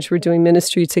marriage, were doing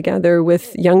ministry together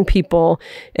with young people,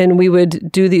 and we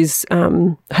would do these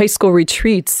high school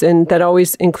retreats, and that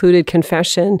always included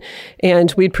confession.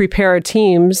 And we'd prepare our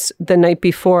teams the night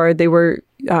before. They were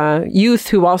youth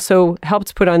who also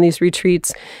helped put on these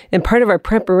retreats. And part of our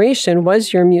preparation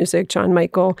was your music, John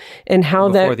Michael, and how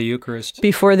before the Eucharist.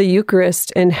 Before the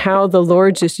Eucharist, and how the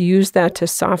Lord just used that to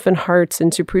soften hearts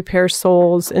and to prepare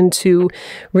souls and to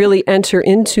really enter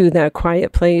into that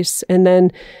quiet place. And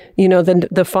then,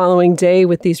 the following day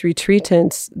with these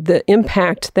retreatants, the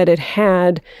impact that it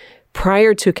had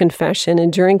prior to confession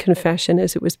and during confession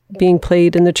as it was being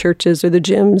played in the churches or the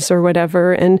gyms or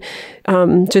whatever, and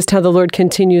just how the Lord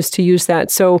continues to use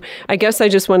that. So I guess I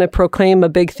just want to proclaim a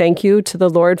big thank you to the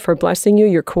Lord for blessing you,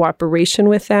 your cooperation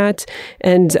with that,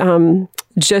 and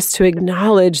just to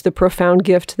acknowledge the profound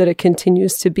gift that it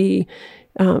continues to be.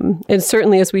 And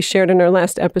certainly, as we shared in our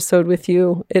last episode with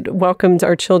you, it welcomed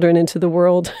our children into the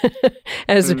world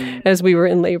as we were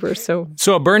in labor. So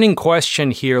a burning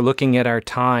question here, looking at our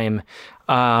time.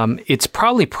 It's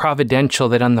probably providential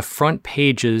that on the front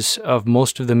pages of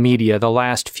most of the media, the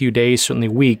last few days, certainly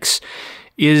weeks,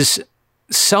 is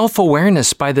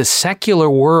self-awareness by the secular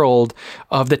world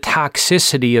of the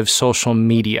toxicity of social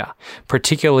media,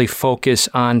 particularly focus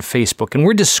on Facebook. And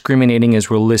we're discriminating as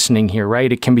we're listening here,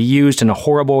 right? It can be used in a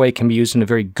horrible way, it can be used in a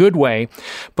very good way.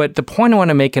 But the point I want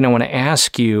to make and I want to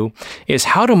ask you is,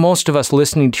 how do most of us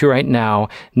listening to you right now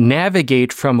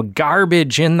navigate from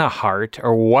garbage in the heart,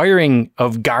 or wiring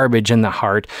of garbage in the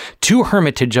heart, to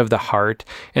hermitage of the heart?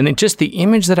 And then just the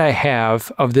image that I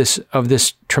have of this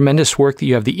tremendous work that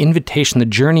you have, the invitation, the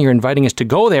journey you're inviting us to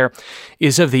go there,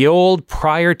 is of the old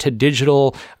prior to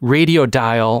digital radio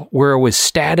dial where it was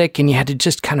static and you had to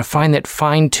just kind of find that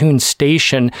fine-tuned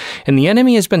station. And the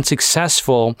enemy has been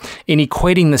successful in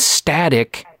equating the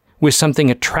static with something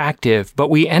attractive.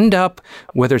 But we end up,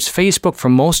 whether it's Facebook for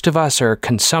most of us or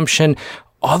consumption,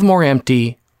 all the more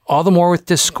empty, all the more with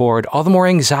discord, all the more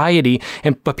anxiety,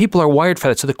 but people are wired for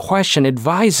that. So the question,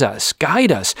 advise us,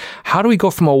 guide us. How do we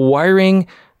go from a wiring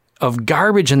of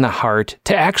garbage in the heart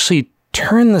to actually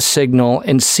turn the signal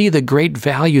and see the great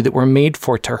value that we're made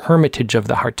for, to hermitage of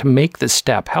the heart, to make the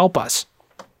step? Help us.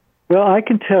 Well, I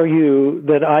can tell you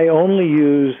that I only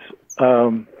use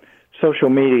social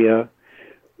media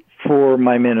for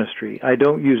my ministry. I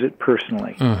don't use it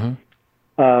personally.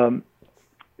 Mm-hmm.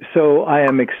 So I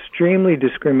am extremely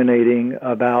discriminating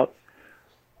about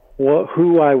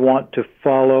who I want to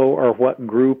follow or what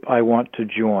group I want to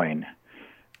join.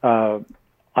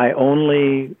 I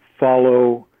only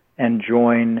follow and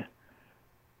join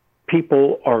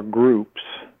people or groups,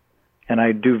 and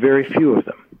I do very few of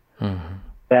them, mm-hmm.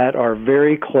 that are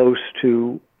very close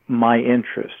to my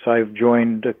interests. I've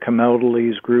joined a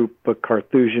Camaldolese group, a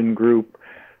Carthusian group,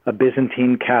 a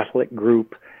Byzantine Catholic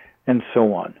group, and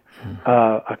so on,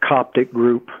 a Coptic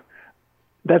group.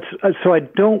 So I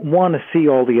don't want to see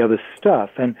all the other stuff.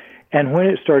 And when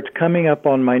it starts coming up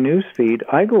on my news feed,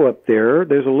 I go up there.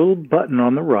 There's a little button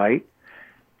on the right,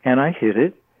 and I hit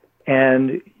it,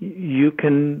 and you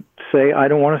can say, I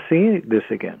don't want to see this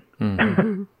again.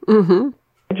 Mm-hmm. Mm-hmm.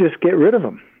 Just get rid of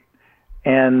them.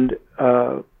 And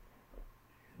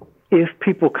if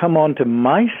people come onto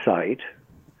my site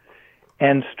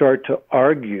and start to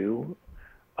argue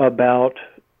about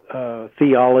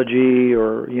theology,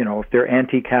 or, if they're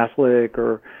anti-Catholic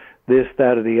or this,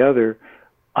 that, or the other,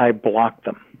 I block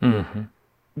them. Mm-hmm.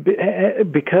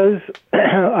 Because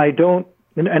I don't,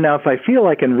 and now if I feel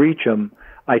I can reach them,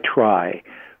 I try.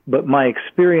 But my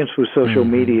experience with social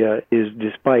mm-hmm. media is,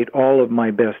 despite all of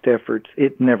my best efforts,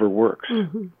 it never works.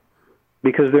 Mm-hmm.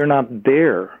 Because they're not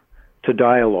there to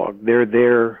dialogue. They're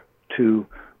there to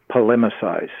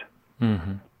polemicize.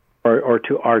 Mm-hmm. Or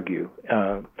to argue.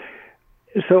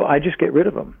 So I just get rid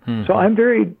of them. Mm-hmm. So I'm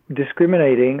very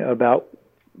discriminating about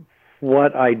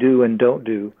what I do and don't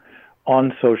do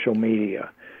on social media.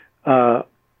 There's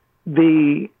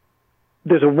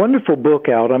a wonderful book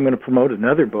out. I'm going to promote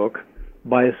another book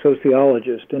by a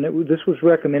sociologist, and this was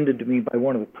recommended to me by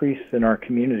one of the priests in our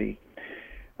community,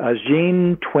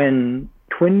 Jean Twenge,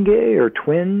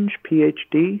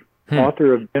 PhD,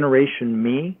 author of Generation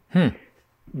Me.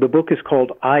 The book is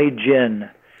called iGen,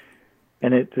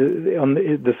 and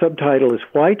the subtitle is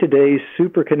Why Today's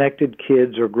Superconnected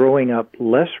Kids Are Growing Up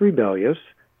Less Rebellious,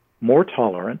 More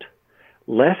Tolerant,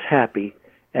 Less Happy,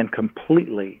 and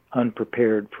Completely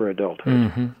Unprepared for Adulthood.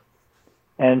 Mm-hmm.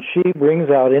 And she brings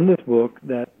out in this book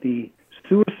that the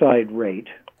suicide rate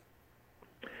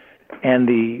and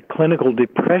the clinical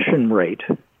depression rate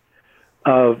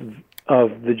of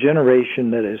the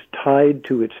generation that is tied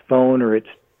to its phone or its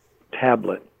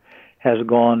tablet has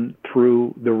gone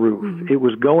through the roof. Mm-hmm. It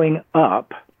was going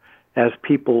up as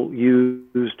people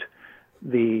used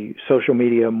the social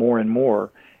media more and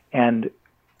more. And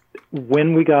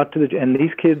when we got to and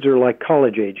these kids are like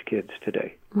college-age kids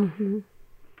today. Mm-hmm.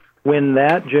 when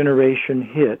that generation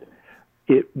hit,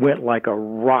 it went like a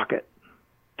rocket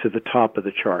to the top of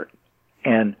the chart,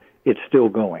 and it's still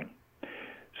going.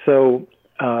 So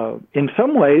in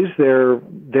some ways,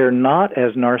 they're not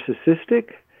as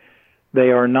narcissistic.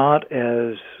 They are not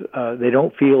as they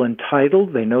don't feel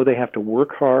entitled. They know they have to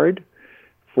work hard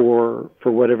for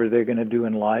whatever they're going to do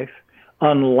in life.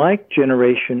 Unlike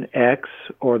Generation X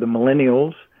or the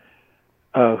millennials,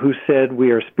 who said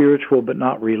we are spiritual but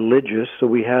not religious, so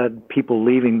we had people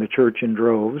leaving the church in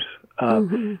droves.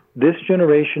 This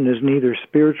generation is neither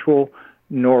spiritual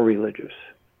nor religious.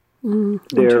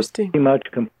 They're pretty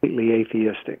much completely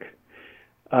atheistic.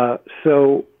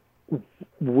 So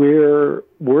we're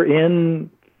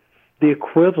in the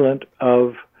equivalent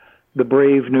of the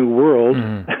Brave New World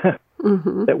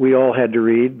that we all had to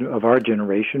read of our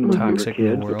generation when Toxic we were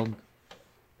kids. New World.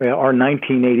 Well, our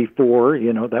 1984,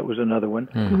 that was another one.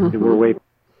 We're way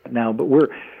now, but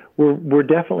we're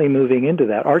definitely moving into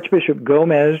that. Archbishop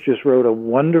Gomez just wrote a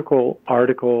wonderful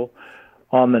article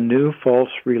on the new false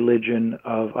religion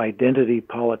of identity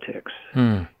politics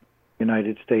in the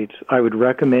United States. I would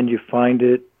recommend you find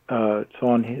it. It's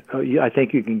on. I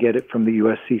think you can get it from the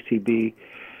USCCB.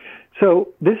 So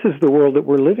this is the world that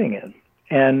we're living in,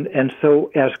 and so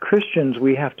as Christians,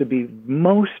 we have to be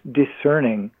most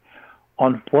discerning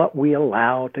on what we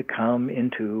allow to come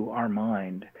into our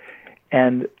mind.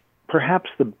 And perhaps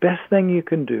the best thing you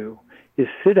can do is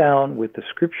sit down with the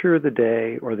Scripture of the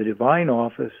Day or the Divine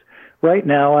Office. Right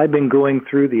now, I've been going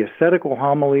through the ascetical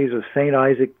homilies of St.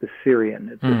 Isaac the Syrian.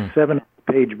 It's a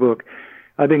 7-page book.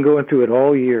 I've been going through it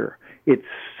all year. It's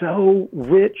so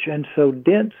rich and so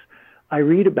dense. I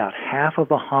read about half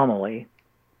of a homily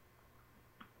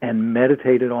and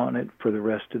meditated on it for the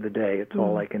rest of the day. It's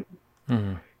all I can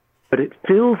do. But it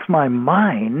fills my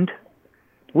mind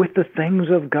with the things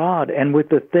of God and with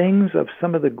the things of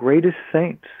some of the greatest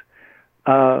saints.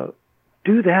 Do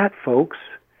that, folks.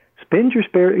 Spend your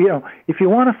spare, if you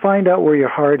want to find out where your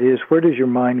heart is, where does your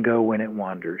mind go when it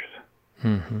wanders?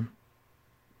 And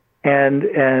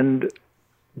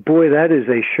boy, that is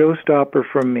a showstopper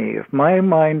from me. If my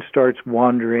mind starts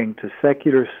wandering to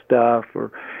secular stuff,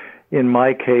 or in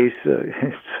my case,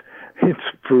 it's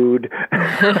food,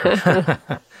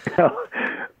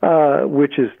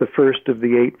 which is the first of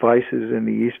the 8 vices in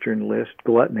the Eastern list,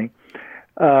 gluttony.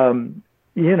 Then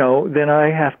I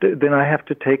have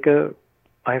to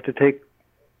take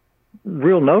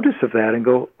real notice of that and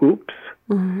go, oops.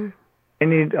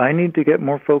 I need to get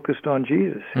more focused on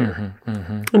Jesus here.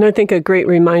 And I think a great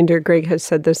reminder, Greg has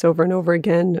said this over and over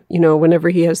again, whenever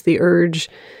he has the urge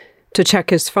to check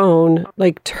his phone,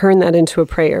 like turn that into a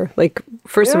prayer. Like,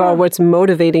 first of all, what's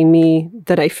motivating me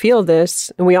that I feel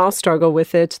this, and we all struggle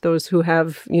with it, those who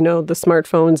have, the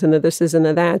smartphones and the thises and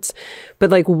the that's, but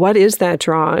like, what is that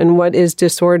draw and what is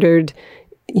disordered,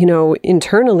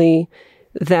 internally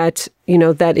that,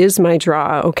 that is my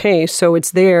draw. Okay, so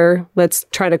it's there. Let's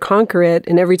try to conquer it.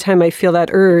 And every time I feel that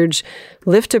urge,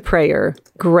 lift a prayer,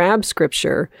 grab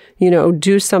Scripture,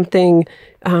 do something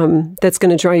that's going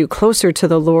to draw you closer to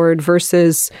the Lord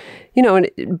versus,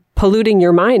 polluting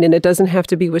your mind. And it doesn't have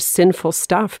to be with sinful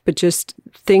stuff, but just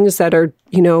things that are,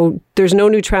 there's no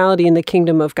neutrality in the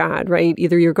kingdom of God, right?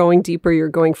 Either you're going deeper, you're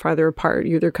going farther apart.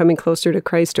 You're either coming closer to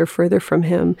Christ or further from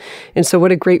Him. And so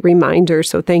what a great reminder.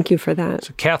 So thank you for that.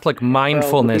 So Catholic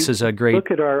mindfulness is a great... Look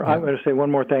at our... I'm going to say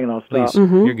one more thing and I'll stop. Please,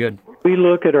 you're good. We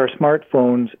look at our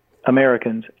smartphones,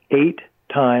 Americans, 8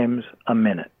 times a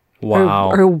minute.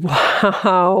 Wow.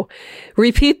 Wow.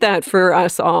 Repeat that for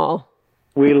us all.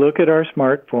 We look at our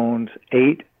smartphones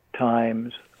 8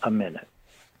 times a minute.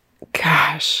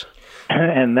 Gosh.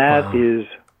 And that is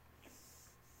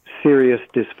serious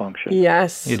dysfunction.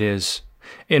 Yes. It is.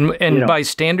 And by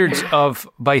standards of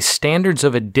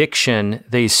addiction,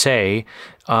 they say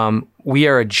we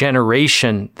are a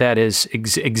generation that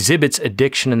exhibits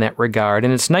addiction in that regard.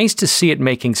 And it's nice to see it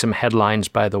making some headlines,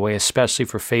 by the way, especially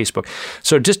for Facebook.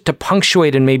 So just to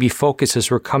punctuate and maybe focus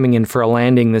as we're coming in for a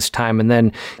landing this time, and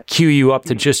then cue you up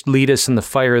to just lead us in the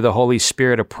fire of the Holy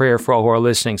Spirit, a prayer for all who are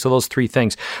listening. So those 3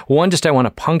 things. One, just I want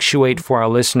to punctuate for our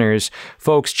listeners.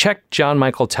 Folks, check John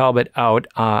Michael Talbot out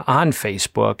on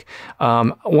Facebook.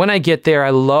 When I get there, I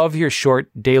love your short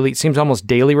daily, it seems almost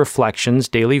daily reflections,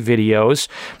 daily videos.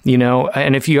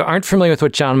 And if you aren't familiar with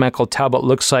what John Michael Talbot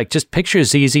looks like, just picture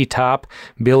ZZ Top,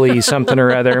 Billy something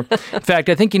or other. In fact,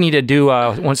 I think you need to do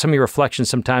some of your reflections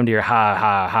sometime to your ha,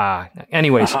 ha, ha.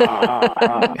 Anyways.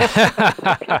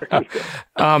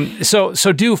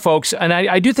 So do, folks. And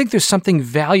I do think there's something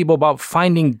valuable about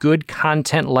finding good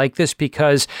content like this,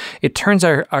 because it turns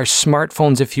our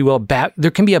smartphones, if you will,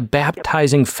 there can be a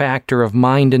baptizing factor of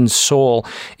mind and soul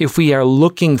if we are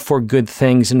looking for good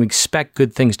things and we expect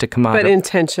good things to come out. But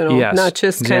intentional, yes, not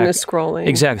just exactly. kind of scrolling.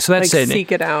 Exactly. So that's it.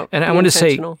 Seek it out. And I want to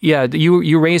say,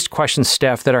 you raised questions,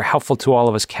 Steph, that are helpful to all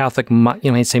of us. Catholic,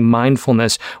 I'd say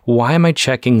mindfulness. Why am I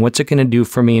checking? What's it going to do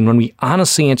for me? And when we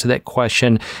honestly answer that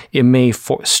question, it may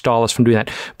stall us from doing that.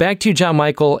 Back to you, John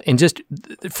Michael, and just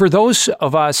for those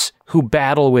of us who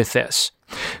battle with this,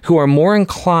 who are more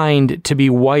inclined to be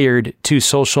wired to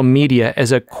social media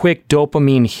as a quick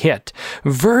dopamine hit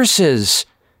versus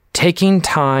taking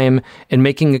time and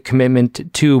making a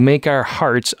commitment to make our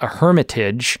hearts a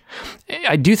hermitage,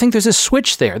 I do think there's a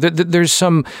switch there. There's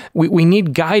some, we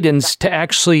need guidance to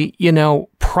actually,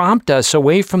 prompt us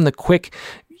away from the quick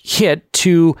hit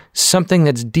to something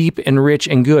that's deep and rich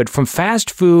and good. From fast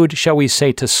food, shall we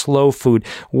say, to slow food.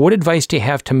 What advice do you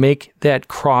have to make that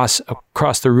cross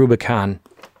across the Rubicon?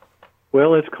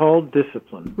 Well, it's called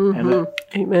discipline.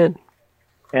 Mm-hmm. Amen.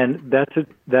 And that's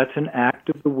an act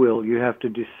of the will. You have to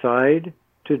decide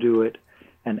to do it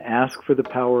and ask for the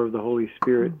power of the Holy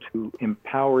Spirit to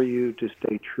empower you to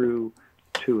stay true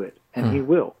to it. And He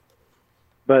will.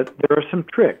 But there are some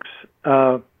tricks.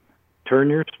 Turn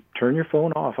your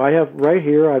phone off. I have right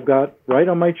here, I've got right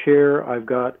on my chair, I've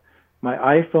got my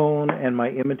iPhone and my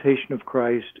Imitation of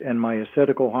Christ and my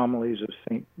ascetical homilies of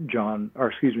St.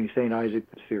 Isaac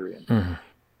the Syrian.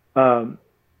 Mm-hmm.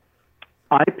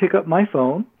 I pick up my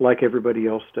phone like everybody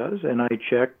else does, and I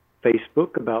check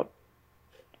Facebook about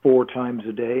 4 times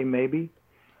a day, maybe.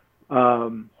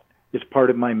 It's part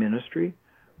of my ministry.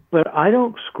 But I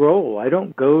don't scroll. I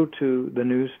don't go to the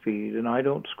news feed, and I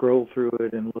don't scroll through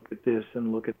it and look at this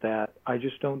and look at that. I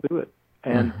just don't do it.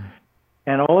 And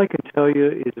all I can tell you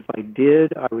is if I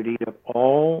did, I would eat up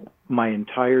all my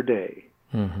entire day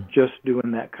just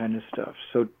doing that kind of stuff.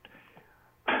 So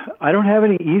I don't have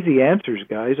any easy answers,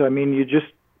 guys. I mean, you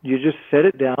just set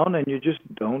it down and you just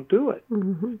don't do it.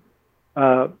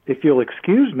 If you'll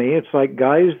excuse me, it's like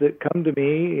guys that come to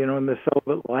me, in the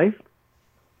celibate life,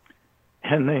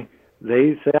 and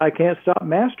they say, I can't stop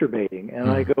masturbating.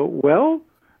 And I go, well,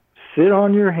 sit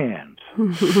on your hands.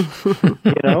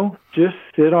 Just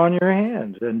sit on your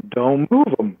hands and don't move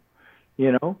them.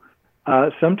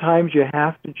 Sometimes you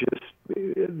have to just,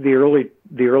 the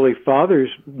early fathers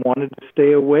wanted to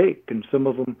stay awake, and some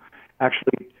of them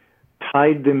actually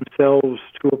tied themselves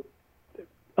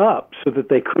up so that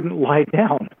they couldn't lie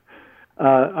down.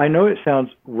 I know it sounds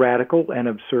radical and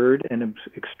absurd and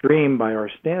extreme by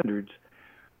our standards,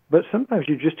 but sometimes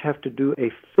you just have to do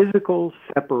a physical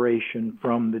separation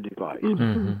from the device.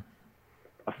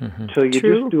 So you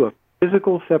just do a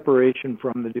physical separation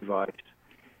from the device.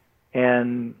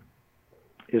 And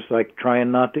it's like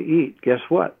trying not to eat. Guess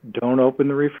what? Don't open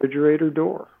the refrigerator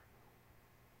door.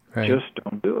 Right. Just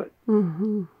don't do it.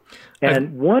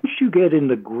 And once you get in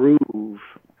the groove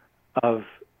of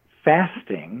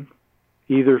fasting,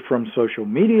 either from social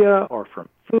media or from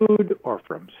food or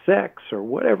from sex or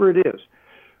whatever it is,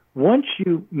 once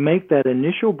you make that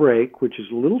initial break, which is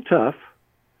a little tough,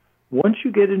 once you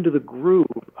get into the groove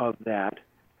of that,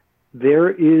 there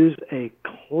is a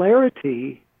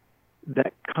clarity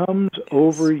that comes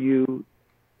over you,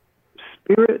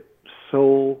 spirit,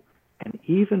 soul, and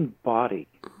even body.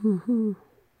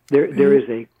 There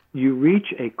is you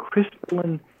reach a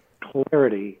crystalline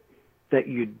clarity that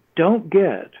you don't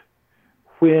get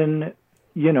when,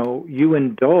 you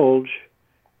indulge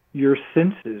your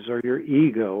senses or your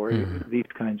ego or these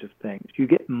kinds of things. You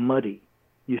get muddy.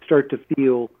 You start to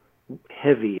feel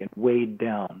heavy and weighed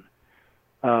down.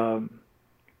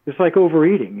 It's like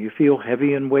overeating. You feel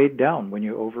heavy and weighed down when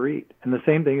you overeat. And the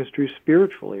same thing is true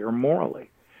spiritually or morally.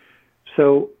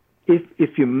 So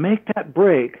if you make that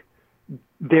break,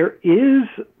 there is,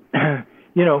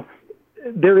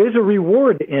 there is a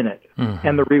reward in it.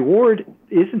 And the reward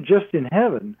isn't just in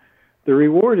heaven. The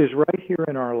reward is right here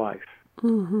in our life.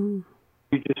 You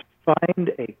just find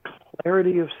a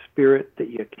clarity of spirit that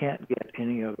you can't get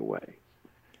any other way.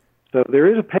 So there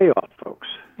is a payoff, folks.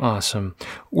 Awesome.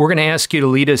 We're going to ask you to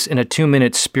lead us in a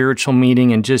 2-minute spiritual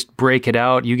meeting and just break it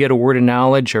out. You get a word of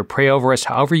knowledge or pray over us,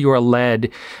 however you are led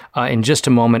in just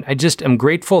a moment. I just am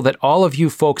grateful that all of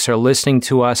you folks are listening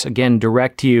to us. Again,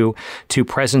 direct you to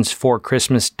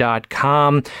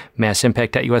presenceforchristmas.com,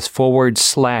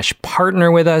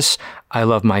 massimpact.us/partner with us.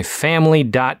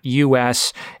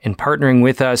 ilovemyfamily.us and partnering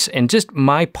with us. And just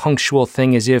my punctual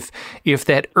thing is if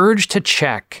that urge to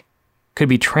check could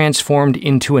be transformed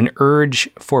into an urge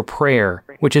for prayer,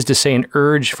 which is to say an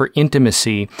urge for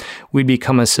intimacy, we'd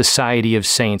become a society of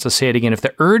saints. Let's say it again. If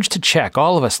the urge to check,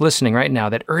 all of us listening right now,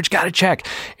 that urge got to check,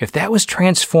 if that was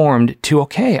transformed to,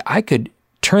 okay, I could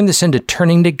turn this into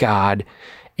turning to God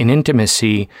in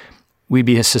intimacy, we'd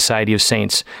be a society of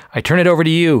saints. I turn it over to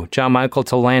you, John Michael,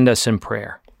 to land us in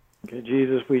prayer. Okay,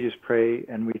 Jesus, we just pray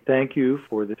and we thank you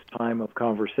for this time of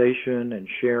conversation and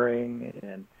sharing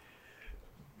and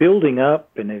building up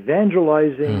and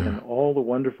evangelizing and all the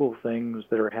wonderful things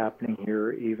that are happening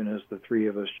here, even as the three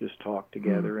of us just talked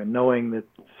together, and knowing that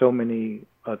so many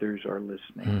others are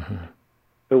listening.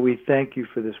 So we thank you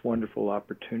for this wonderful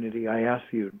opportunity. I ask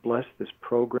you to bless this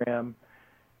program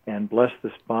and bless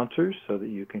the sponsors so that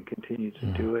you can continue to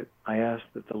do it. I ask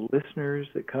that the listeners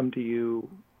that come to you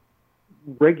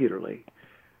regularly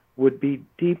would be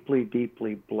deeply,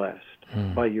 deeply blessed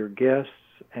by your guests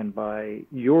and by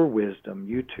your wisdom.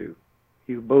 You two,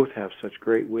 you both have such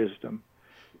great wisdom,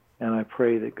 and I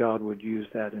pray that God would use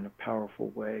that in a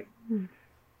powerful way.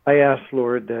 I ask,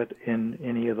 Lord, that in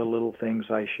any of the little things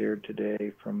I shared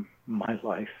today from my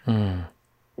life,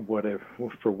 whatever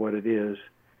for what it is,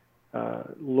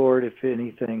 Lord, if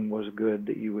anything was good,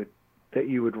 that you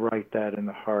would write that in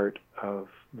the heart of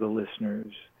the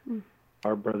listeners,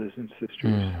 our brothers and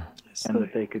sisters, and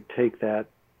that they could take that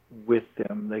with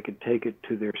them. They could take it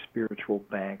to their spiritual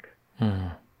bank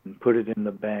and put it in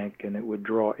the bank, and it would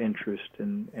draw interest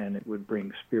and it would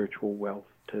bring spiritual wealth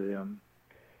to them.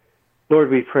 Lord,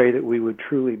 we pray that we would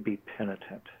truly be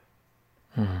penitent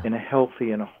in a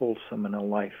healthy and a wholesome and a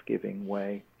life-giving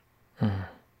way.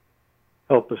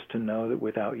 Help us to know that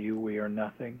without you we are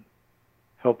nothing.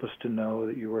 Help us to know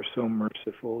that you are so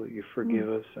merciful that you forgive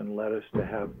us and let us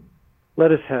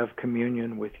have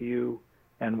communion with you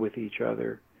and with each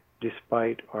other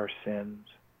despite our sins.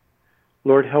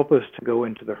 Lord, help us to go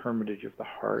into the hermitage of the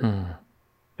heart,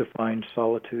 to find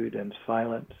solitude and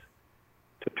silence,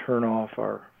 to turn off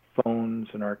our phones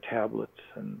and our tablets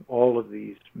and all of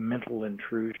these mental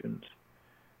intrusions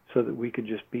so that we could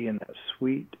just be in that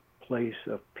sweet place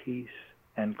of peace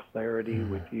and clarity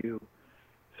with you,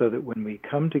 so that when we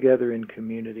come together in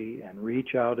community and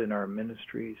reach out in our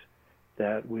ministries,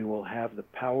 that we will have the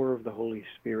power of the Holy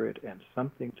Spirit and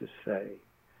something to say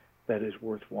that is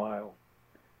worthwhile.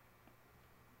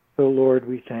 So, Lord,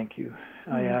 we thank you.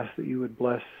 I ask that you would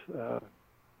bless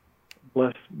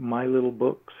my little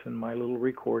books and my little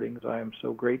recordings. I am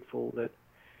so grateful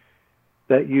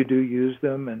that you do use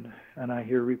them, and I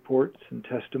hear reports and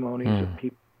testimonies of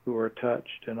people who are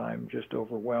touched, and I'm just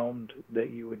overwhelmed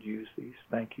that you would use these.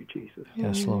 Thank you, Jesus.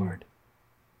 Yes, Lord.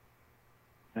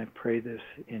 I pray this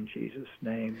in Jesus'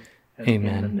 name, and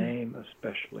Amen. in the name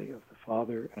especially of the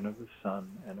Father, and of the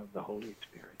Son, and of the Holy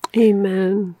Spirit.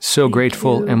 Amen. So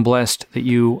grateful and blessed that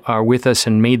you are with us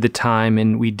and made the time,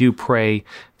 and we do pray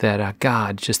that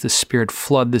God, just the Spirit,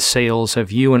 flood the sails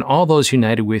of you and all those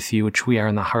united with you, which we are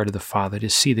in the heart of the Father, to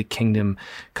see the kingdom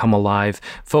come alive.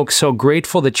 Folks, so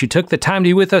grateful that you took the time to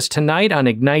be with us tonight on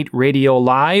Ignite Radio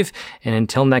Live, and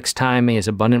until next time, may His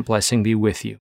abundant blessing be with you.